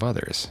presence of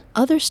others.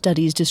 Other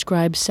studies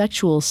describe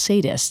sexual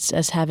sadists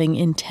as having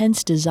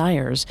intense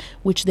desires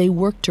which they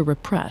work to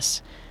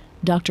repress.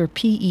 Dr.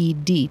 P.E.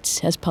 Dietz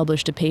has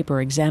published a paper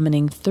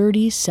examining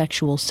 30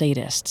 sexual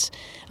sadists.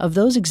 Of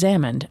those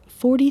examined,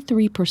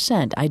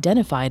 43%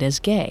 identified as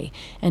gay,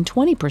 and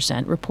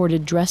 20%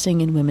 reported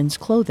dressing in women's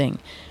clothing.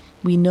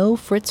 We know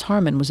Fritz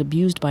Haarmann was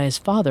abused by his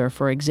father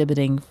for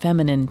exhibiting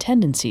feminine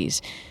tendencies.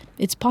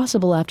 It's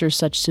possible after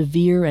such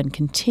severe and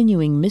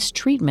continuing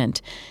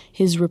mistreatment,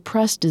 his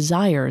repressed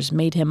desires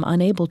made him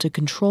unable to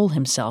control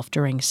himself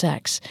during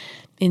sex,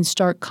 in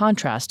stark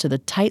contrast to the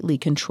tightly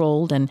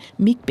controlled and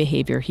meek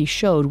behavior he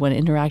showed when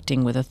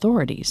interacting with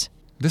authorities.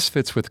 This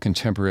fits with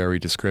contemporary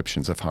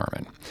descriptions of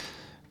Haarmann,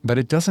 but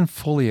it doesn't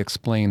fully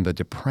explain the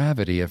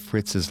depravity of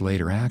Fritz's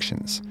later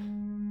actions.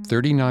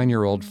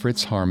 39-year-old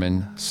Fritz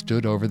Haarmann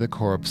stood over the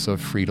corpse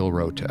of Friedel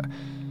Rothe.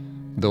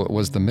 Though it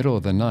was the middle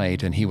of the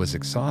night and he was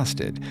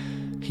exhausted,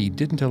 he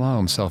didn't allow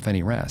himself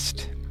any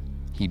rest.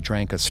 He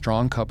drank a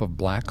strong cup of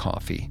black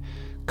coffee,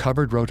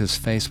 covered Rothe's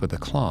face with a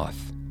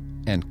cloth,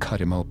 and cut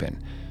him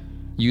open.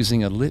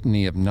 Using a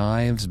litany of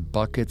knives,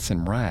 buckets,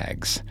 and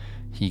rags,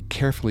 he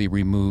carefully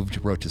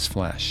removed Rothe's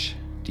flesh,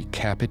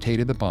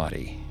 decapitated the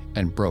body,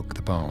 and broke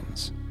the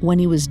bones. When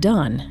he was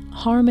done,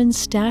 Haarmann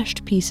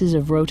stashed pieces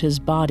of Rothe's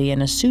body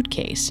in a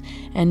suitcase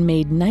and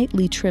made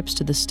nightly trips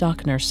to the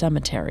Stockner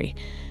cemetery.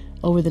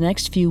 Over the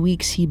next few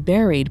weeks, he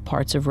buried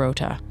parts of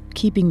Rothe,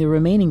 keeping the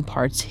remaining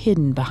parts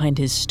hidden behind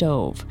his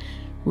stove.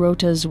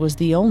 Rothe's was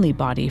the only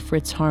body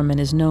Fritz Haarmann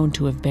is known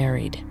to have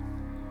buried.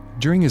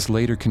 During his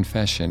later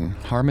confession,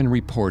 Haarmann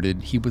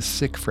reported he was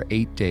sick for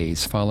 8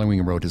 days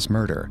following Rothe's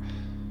murder.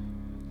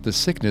 The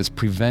sickness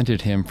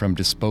prevented him from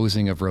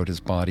disposing of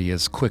Rothe's body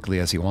as quickly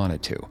as he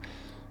wanted to.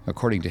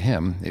 According to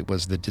him, it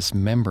was the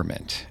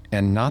dismemberment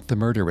and not the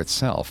murder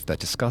itself that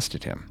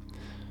disgusted him.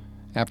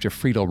 After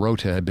Friedel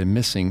Rothe had been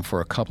missing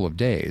for a couple of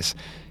days,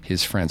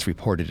 his friends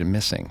reported him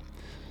missing.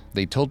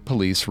 They told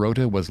police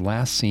Rota was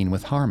last seen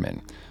with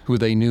Haarmann, who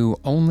they knew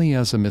only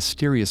as a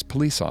mysterious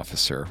police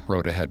officer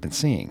Rota had been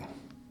seeing.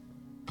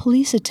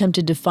 Police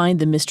attempted to find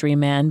the mystery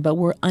man but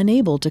were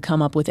unable to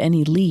come up with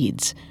any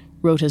leads.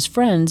 Rota's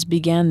friends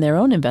began their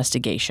own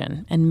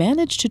investigation and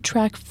managed to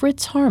track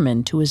Fritz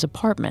Haarmann to his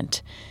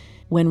apartment.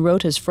 When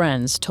Rota's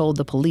friends told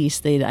the police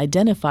they'd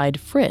identified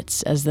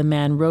Fritz as the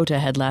man Rota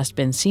had last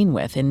been seen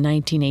with in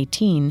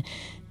 1918,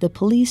 the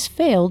police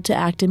failed to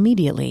act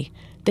immediately.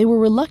 They were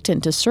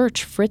reluctant to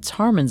search Fritz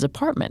Haarmann's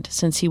apartment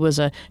since he was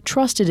a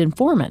trusted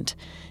informant.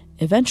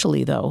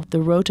 Eventually, though,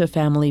 the Rota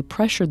family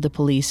pressured the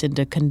police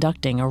into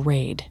conducting a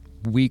raid.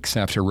 Weeks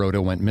after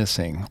Rota went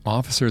missing,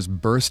 officers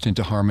burst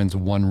into Haarmann's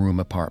one-room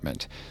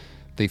apartment.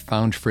 They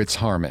found Fritz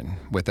Haarmann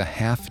with a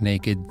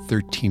half-naked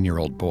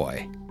 13-year-old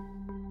boy.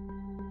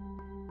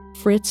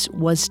 Fritz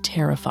was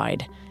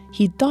terrified.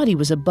 He thought he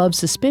was above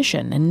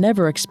suspicion and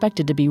never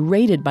expected to be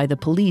raided by the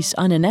police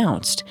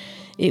unannounced.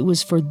 It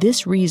was for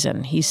this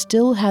reason he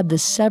still had the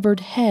severed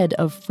head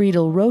of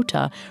Friedel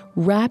Rota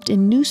wrapped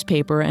in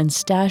newspaper and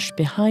stashed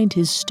behind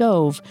his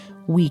stove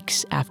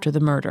weeks after the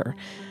murder.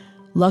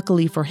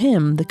 Luckily for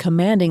him, the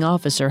commanding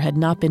officer had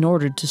not been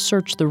ordered to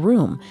search the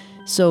room,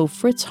 so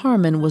Fritz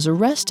Haarmann was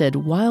arrested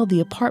while the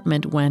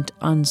apartment went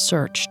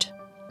unsearched.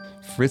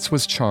 Fritz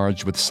was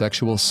charged with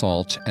sexual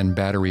assault and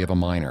battery of a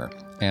minor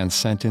and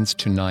sentenced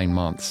to 9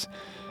 months.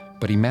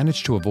 But he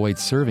managed to avoid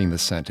serving the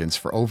sentence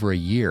for over a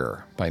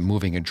year by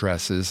moving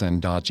addresses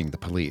and dodging the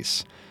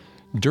police.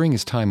 During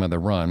his time on the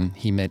run,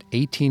 he met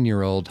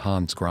 18-year-old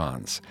Hans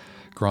Grans.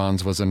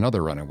 Grans was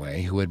another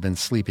runaway who had been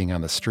sleeping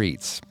on the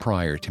streets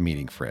prior to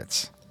meeting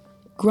Fritz.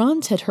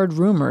 Grans had heard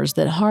rumors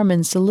that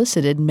Haarmann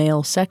solicited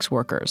male sex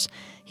workers.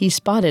 He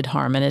spotted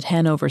Haarmann at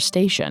Hanover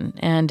station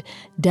and,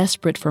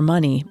 desperate for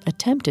money,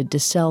 attempted to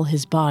sell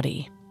his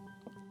body.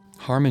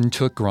 Haarmann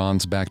took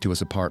Grans back to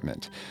his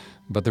apartment,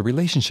 but the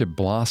relationship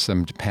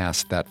blossomed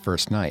past that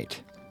first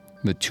night.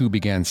 The two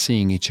began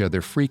seeing each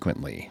other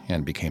frequently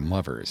and became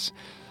lovers.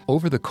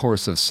 Over the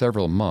course of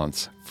several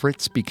months,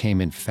 Fritz became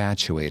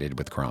infatuated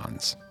with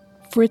Grans.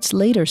 Fritz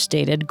later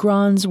stated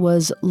Grans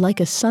was like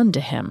a son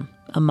to him.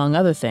 Among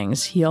other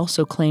things, he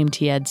also claimed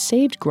he had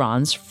saved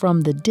Grans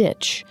from the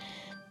ditch.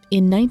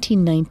 In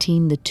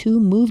 1919, the two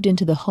moved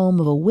into the home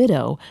of a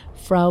widow,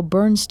 Frau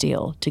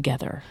Bernstein,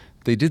 together.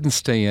 They didn't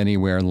stay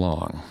anywhere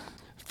long.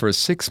 For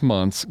 6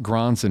 months,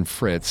 Grans and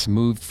Fritz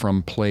moved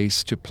from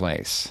place to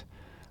place.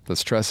 The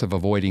stress of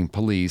avoiding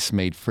police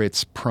made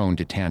Fritz prone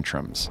to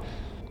tantrums.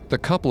 The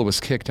couple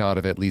was kicked out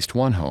of at least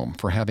one home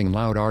for having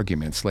loud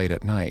arguments late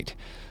at night,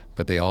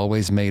 but they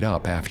always made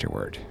up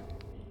afterward.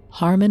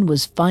 Haarmann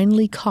was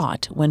finally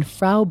caught when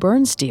Frau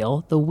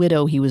Bernstein, the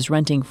widow he was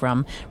renting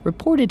from,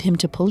 reported him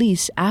to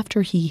police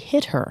after he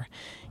hit her.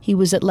 He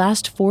was at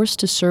last forced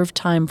to serve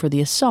time for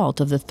the assault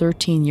of the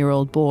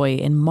 13-year-old boy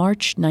in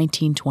March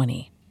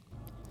 1920.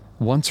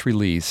 Once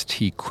released,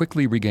 he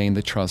quickly regained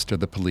the trust of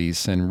the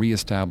police and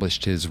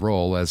reestablished his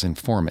role as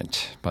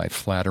informant by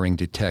flattering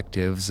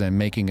detectives and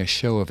making a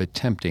show of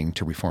attempting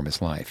to reform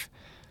his life.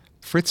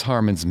 Fritz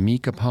Haarmann's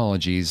meek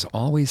apologies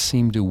always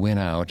seemed to win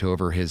out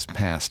over his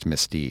past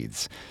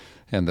misdeeds,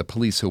 and the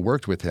police who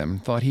worked with him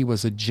thought he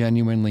was a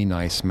genuinely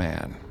nice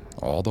man,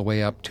 all the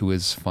way up to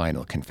his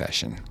final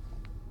confession.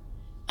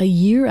 A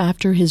year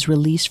after his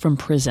release from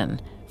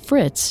prison,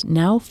 Fritz,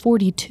 now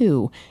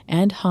 42,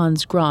 and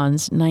Hans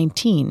Grans,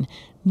 19,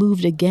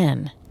 moved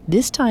again,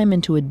 this time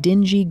into a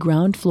dingy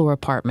ground-floor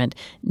apartment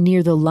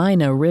near the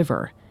Leine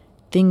River.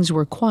 Things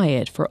were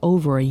quiet for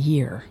over a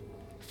year.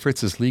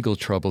 Fritz's legal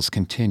troubles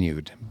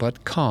continued,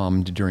 but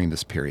calmed during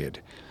this period.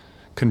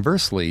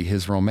 Conversely,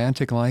 his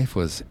romantic life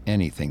was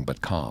anything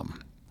but calm.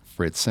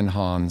 Fritz and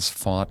Hans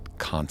fought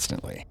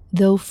constantly.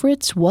 Though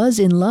Fritz was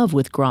in love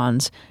with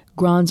Grans,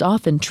 Grans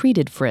often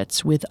treated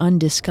Fritz with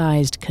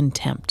undisguised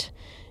contempt.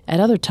 At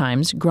other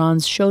times,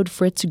 Grans showed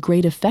Fritz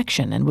great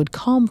affection and would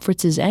calm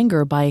Fritz's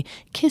anger by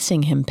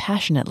kissing him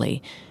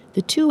passionately.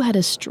 The two had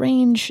a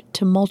strange,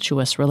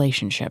 tumultuous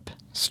relationship.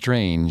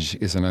 Strange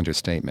is an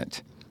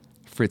understatement.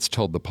 Fritz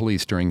told the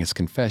police during his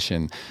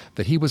confession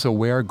that he was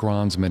aware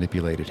Grans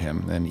manipulated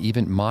him and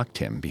even mocked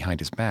him behind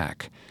his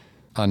back.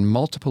 On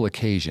multiple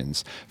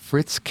occasions,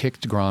 Fritz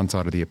kicked Grans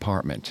out of the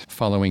apartment,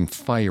 following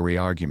fiery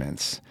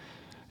arguments.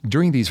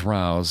 During these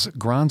rows,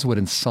 Grans would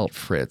insult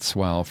Fritz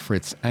while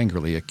Fritz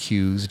angrily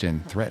accused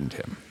and threatened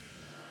him.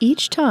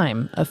 Each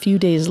time, a few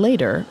days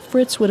later,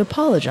 Fritz would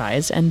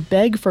apologize and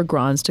beg for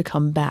Grans to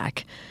come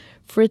back.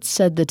 Fritz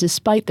said that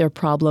despite their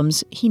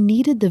problems, he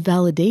needed the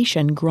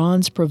validation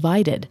Grans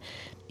provided.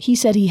 He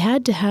said he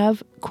had to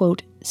have,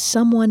 quote,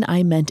 someone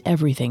I meant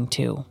everything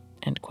to,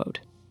 end quote.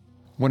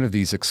 One of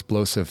these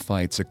explosive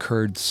fights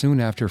occurred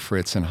soon after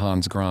Fritz and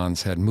Hans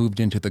Grans had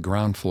moved into the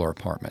ground floor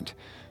apartment.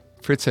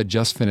 Fritz had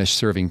just finished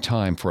serving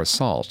time for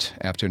assault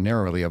after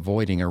narrowly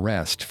avoiding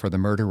arrest for the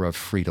murder of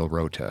Friedel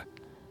Rota.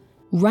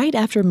 Right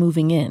after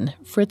moving in,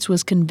 Fritz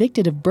was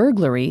convicted of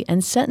burglary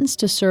and sentenced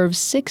to serve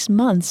 6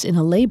 months in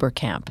a labor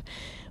camp.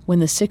 When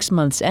the 6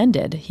 months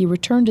ended, he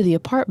returned to the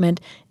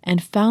apartment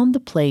and found the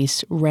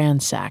place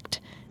ransacked.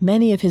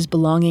 Many of his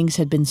belongings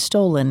had been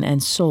stolen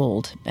and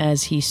sold,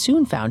 as he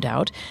soon found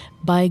out,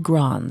 by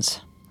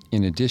Grans.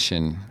 In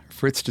addition,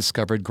 Fritz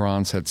discovered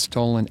Grans had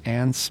stolen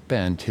and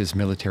spent his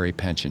military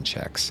pension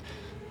checks.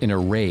 In a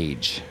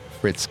rage,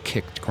 Fritz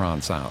kicked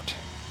Grans out.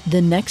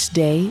 The next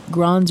day,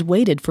 Grans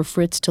waited for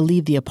Fritz to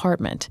leave the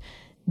apartment.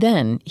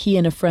 Then he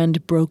and a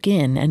friend broke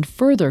in and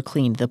further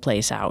cleaned the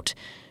place out.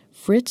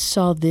 Fritz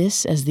saw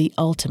this as the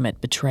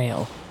ultimate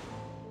betrayal.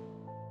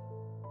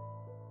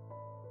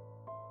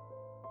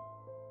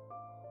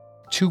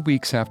 Two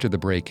weeks after the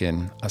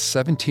break-in, a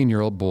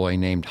 17-year-old boy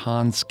named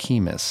Hans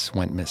Kiemis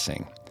went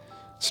missing.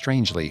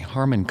 Strangely,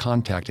 Haarmann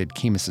contacted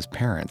Kiemis's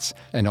parents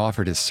and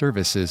offered his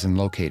services in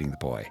locating the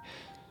boy.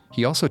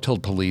 He also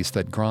told police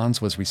that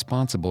Grans was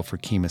responsible for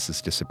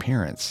Kiemis's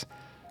disappearance.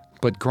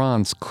 But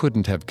Grans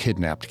couldn't have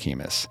kidnapped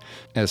Kiemis,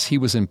 as he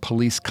was in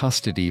police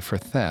custody for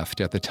theft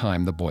at the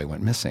time the boy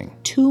went missing.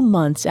 2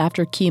 months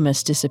after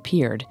Kiemis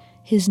disappeared,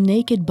 his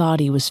naked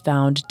body was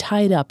found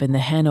tied up in the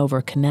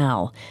Hanover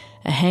Canal.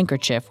 A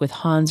handkerchief with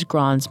Hans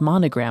Grans'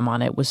 monogram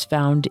on it was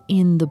found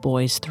in the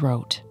boy's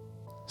throat.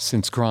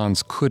 Since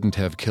Grans couldn't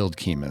have killed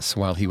Kiemis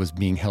while he was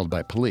being held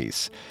by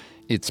police,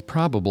 it's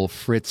probable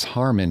Fritz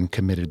Haarmann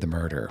committed the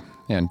murder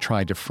and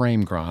tried to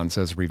frame Grans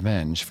as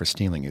revenge for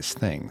stealing his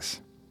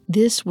things.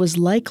 This was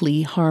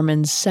likely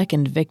Haarmann's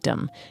second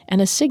victim,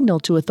 and a signal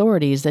to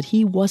authorities that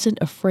he wasn't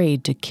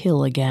afraid to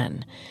kill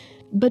again.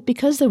 But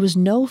because there was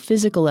no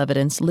physical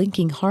evidence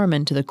linking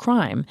Haarmann to the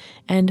crime,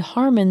 and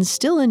Haarmann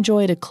still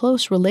enjoyed a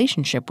close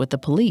relationship with the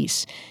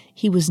police,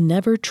 he was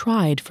never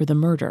tried for the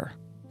murder.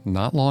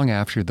 Not long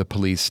after the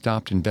police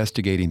stopped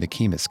investigating the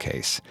Kiemis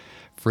case,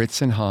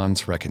 Fritz and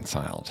Hans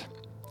reconciled.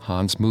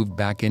 Hans moved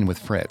back in with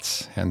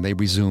Fritz, and they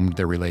resumed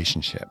their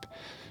relationship.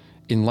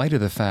 In light of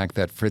the fact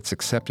that Fritz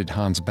accepted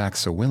Hans back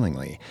so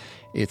willingly,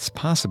 it's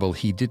possible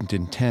he didn't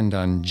intend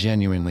on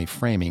genuinely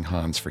framing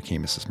Hans for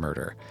Kiemis's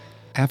murder.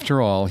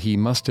 After all, he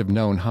must have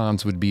known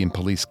Hans would be in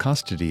police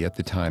custody at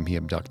the time he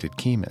abducted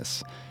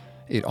Kiemis.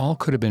 It all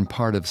could have been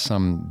part of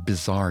some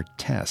bizarre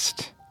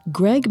test.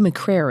 Greg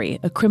McCrary,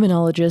 a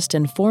criminologist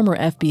and former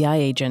FBI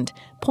agent,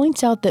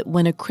 points out that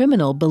when a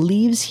criminal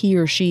believes he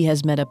or she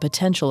has met a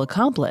potential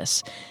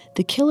accomplice,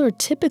 the killer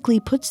typically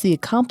puts the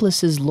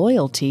accomplice's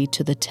loyalty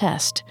to the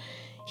test.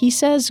 He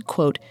says,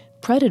 quote,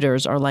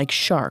 "Predators are like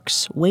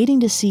sharks, waiting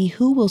to see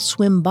who will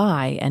swim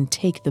by and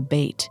take the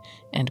bait,"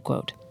 end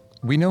quote.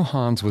 We know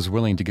Hans was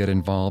willing to get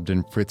involved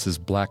in Fritz's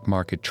black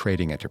market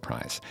trading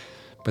enterprise,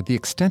 but the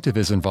extent of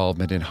his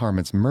involvement in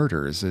Haarmann's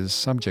murders is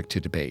subject to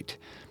debate.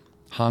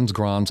 Hans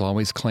Grans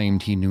always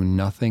claimed he knew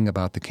nothing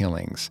about the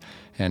killings,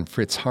 and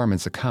Fritz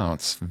Haarmann's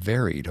accounts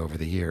varied over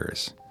the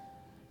years.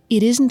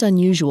 It isn't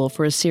unusual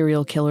for a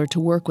serial killer to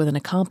work with an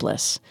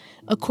accomplice.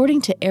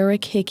 According to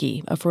Eric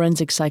Hickey, a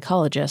forensic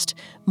psychologist,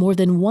 more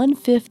than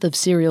 1/5 of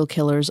serial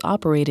killers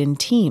operate in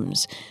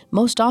teams,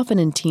 most often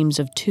in teams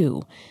of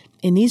 2.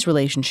 In these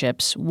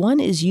relationships, one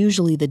is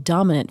usually the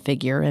dominant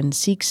figure and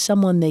seeks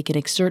someone they can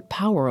exert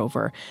power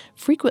over,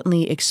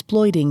 frequently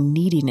exploiting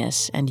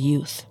neediness and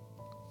youth.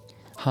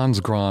 Hans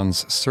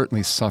Grans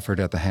certainly suffered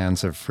at the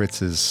hands of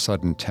Fritz's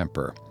sudden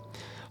temper.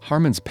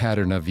 Haarmann's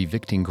pattern of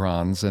evicting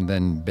Grans and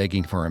then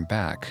begging for him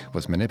back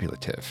was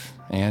manipulative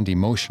and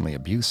emotionally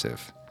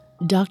abusive.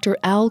 Dr.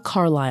 Al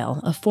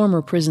Carlisle, a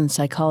former prison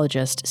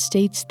psychologist,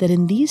 states that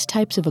in these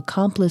types of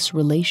accomplice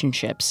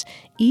relationships,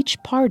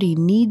 each party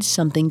needs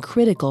something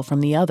critical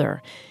from the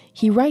other.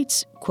 He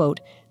writes,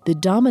 quote, "The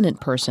dominant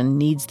person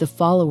needs the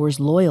follower's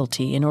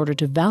loyalty in order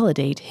to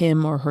validate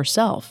him or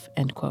herself,"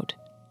 end quote.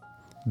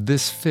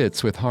 This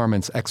fits with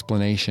Haarmann's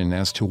explanation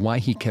as to why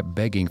he kept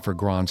begging for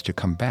Grans to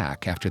come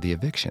back after the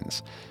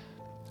evictions.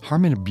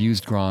 Haarmann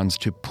abused Grans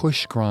to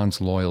push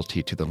Grans'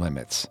 loyalty to the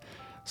limits.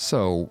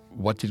 So,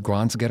 what did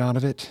Grans get out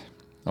of it?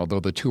 Although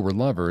the two were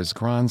lovers,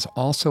 Grans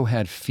also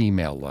had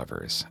female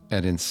lovers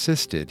and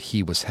insisted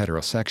he was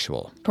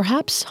heterosexual.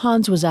 Perhaps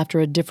Hans was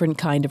after a different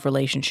kind of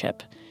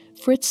relationship.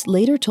 Fritz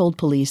later told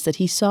police that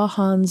he saw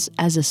Hans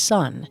as a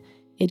son.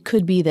 It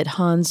could be that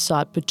Hans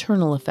sought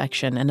paternal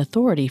affection and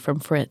authority from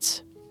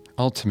Fritz.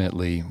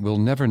 Ultimately, we'll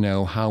never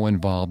know how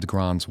involved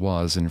Grans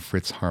was in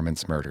Fritz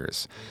Haarmann's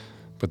murders.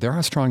 But there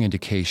are strong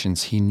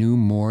indications he knew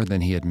more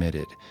than he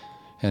admitted.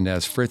 And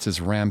as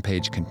Fritz's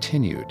rampage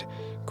continued,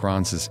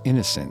 Grans'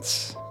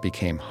 innocence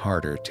became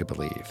harder to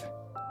believe.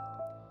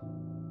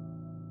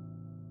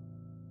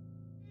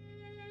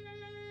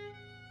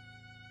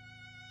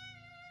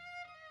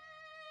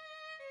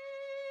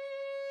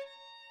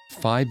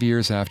 "5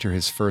 years after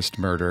his first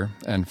murder,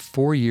 and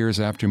 4 years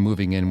after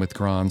moving in with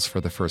Grans for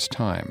the first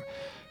time,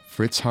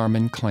 Fritz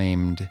Haarmann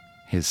claimed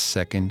his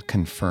second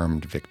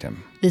confirmed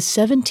victim. The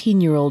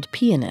 17-year-old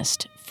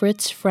pianist,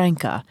 Fritz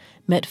Franke,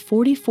 met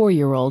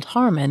 44-year-old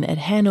Haarmann at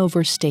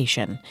Hanover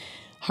Station.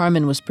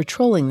 Haarmann was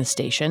patrolling the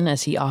station,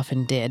 as he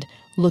often did,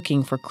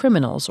 looking for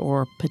criminals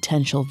or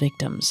potential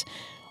victims.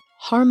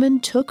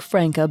 Haarmann took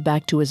Franke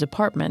back to his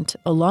apartment,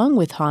 along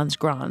with Hans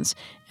Grans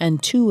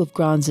and 2 of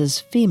Grans'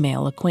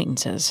 female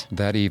acquaintances.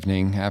 That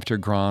evening, after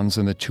Grans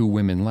and the 2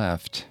 women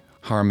left,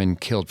 Haarmann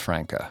killed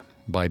Franke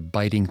by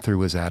biting through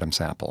his Adam's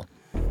apple.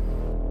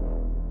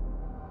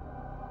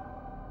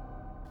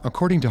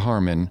 According to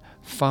Haarmann,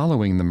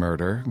 following the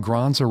murder,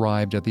 Grans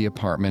arrived at the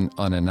apartment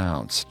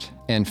unannounced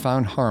and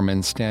found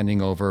Haarmann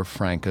standing over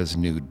Franca's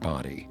nude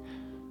body.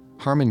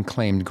 Haarmann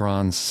claimed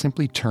Grans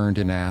simply turned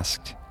and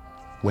asked,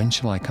 "When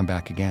shall I come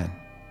back again?"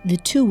 The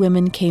two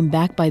women came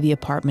back by the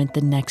apartment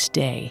the next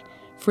day.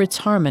 Fritz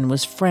Haarmann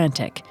was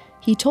frantic.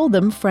 He told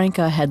them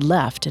Franca had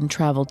left and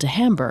traveled to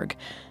Hamburg,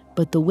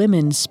 but the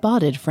women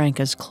spotted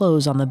Franca's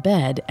clothes on the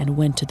bed and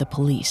went to the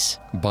police.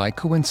 By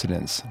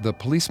coincidence, the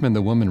policeman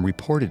the woman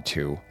reported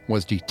to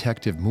was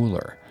Detective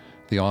Mueller.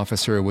 The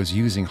officer was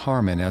using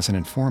Haarmann as an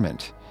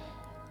informant.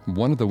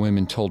 One of the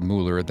women told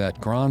Mueller that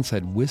Grans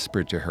had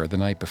whispered to her the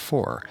night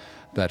before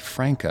that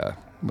Franca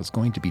was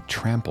going to be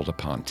trampled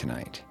upon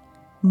tonight.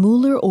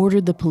 Mueller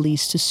ordered the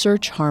police to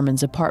search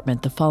Haarmann's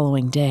apartment the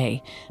following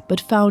day, but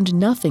found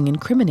nothing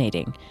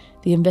incriminating.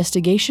 The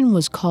investigation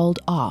was called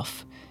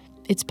off.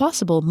 It's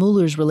possible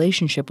Mueller's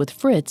relationship with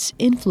Fritz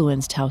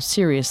influenced how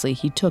seriously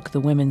he took the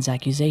women's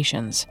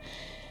accusations.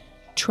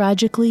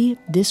 Tragically,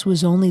 this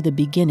was only the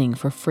beginning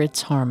for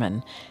Fritz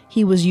Haarmann.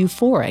 He was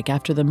euphoric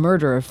after the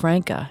murder of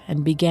Franca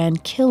and began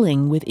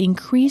killing with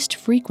increased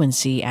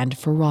frequency and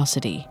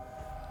ferocity.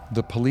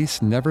 The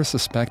police never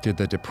suspected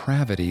the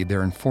depravity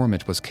their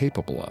informant was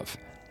capable of.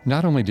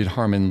 Not only did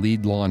Haarmann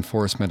lead law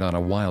enforcement on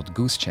a wild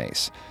goose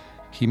chase,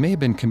 he may have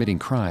been committing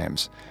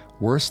crimes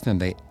worse than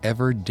they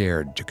ever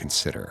dared to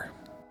consider.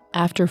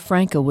 After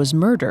Franca was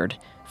murdered,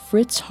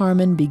 Fritz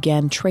Haarmann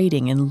began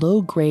trading in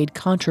low-grade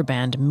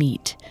contraband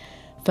meat.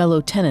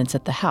 Fellow tenants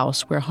at the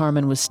house where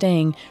Haarmann was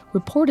staying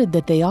reported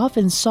that they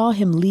often saw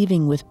him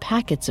leaving with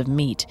packets of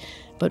meat,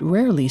 but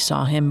rarely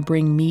saw him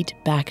bring meat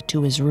back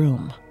to his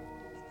room.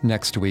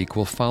 Next week,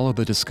 we'll follow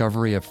the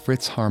discovery of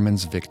Fritz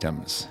Haarmann's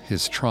victims,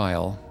 his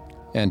trial,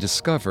 and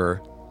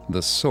discover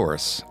the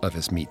source of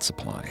his meat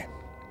supply.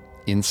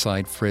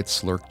 Inside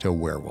Fritz lurked a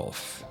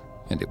werewolf,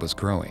 and it was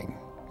growing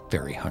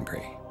very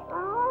hungry.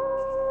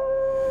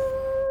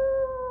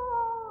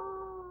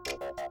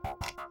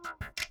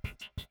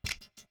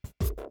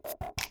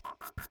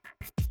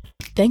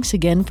 Thanks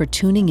again for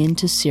tuning in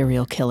to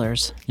Serial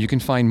Killers. You can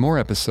find more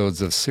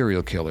episodes of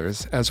Serial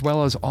Killers, as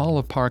well as all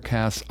of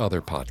Parcast's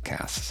other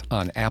podcasts,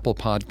 on Apple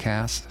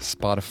Podcasts,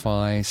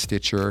 Spotify,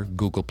 Stitcher,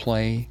 Google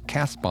Play,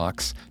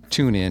 CastBox,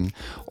 TuneIn,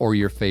 or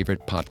your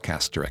favorite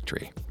podcast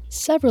directory.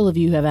 Several of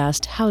you have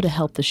asked how to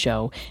help the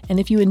show, and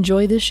if you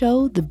enjoy the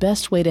show, the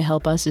best way to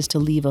help us is to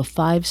leave a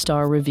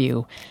 5-star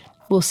review.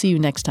 We'll see you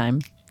next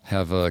time.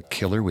 Have a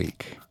killer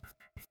week.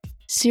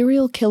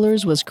 Serial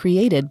Killers was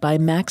created by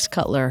Max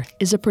Cutler,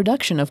 is a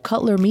production of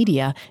Cutler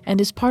Media, and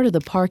is part of the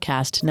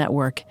Parcast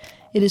network.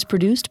 It is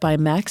produced by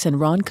Max and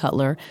Ron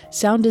Cutler,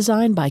 sound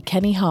design by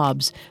Kenny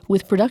Hobbs,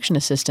 with production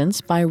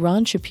assistance by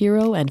Ron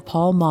Shapiro and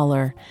Paul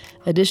Mahler.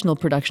 Additional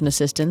production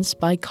assistance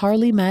by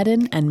Carly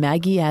Madden and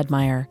Maggie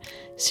Admire.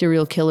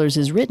 Serial Killers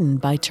is written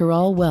by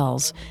Terrell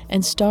Wells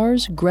and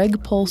stars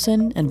Greg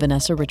Polson and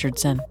Vanessa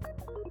Richardson.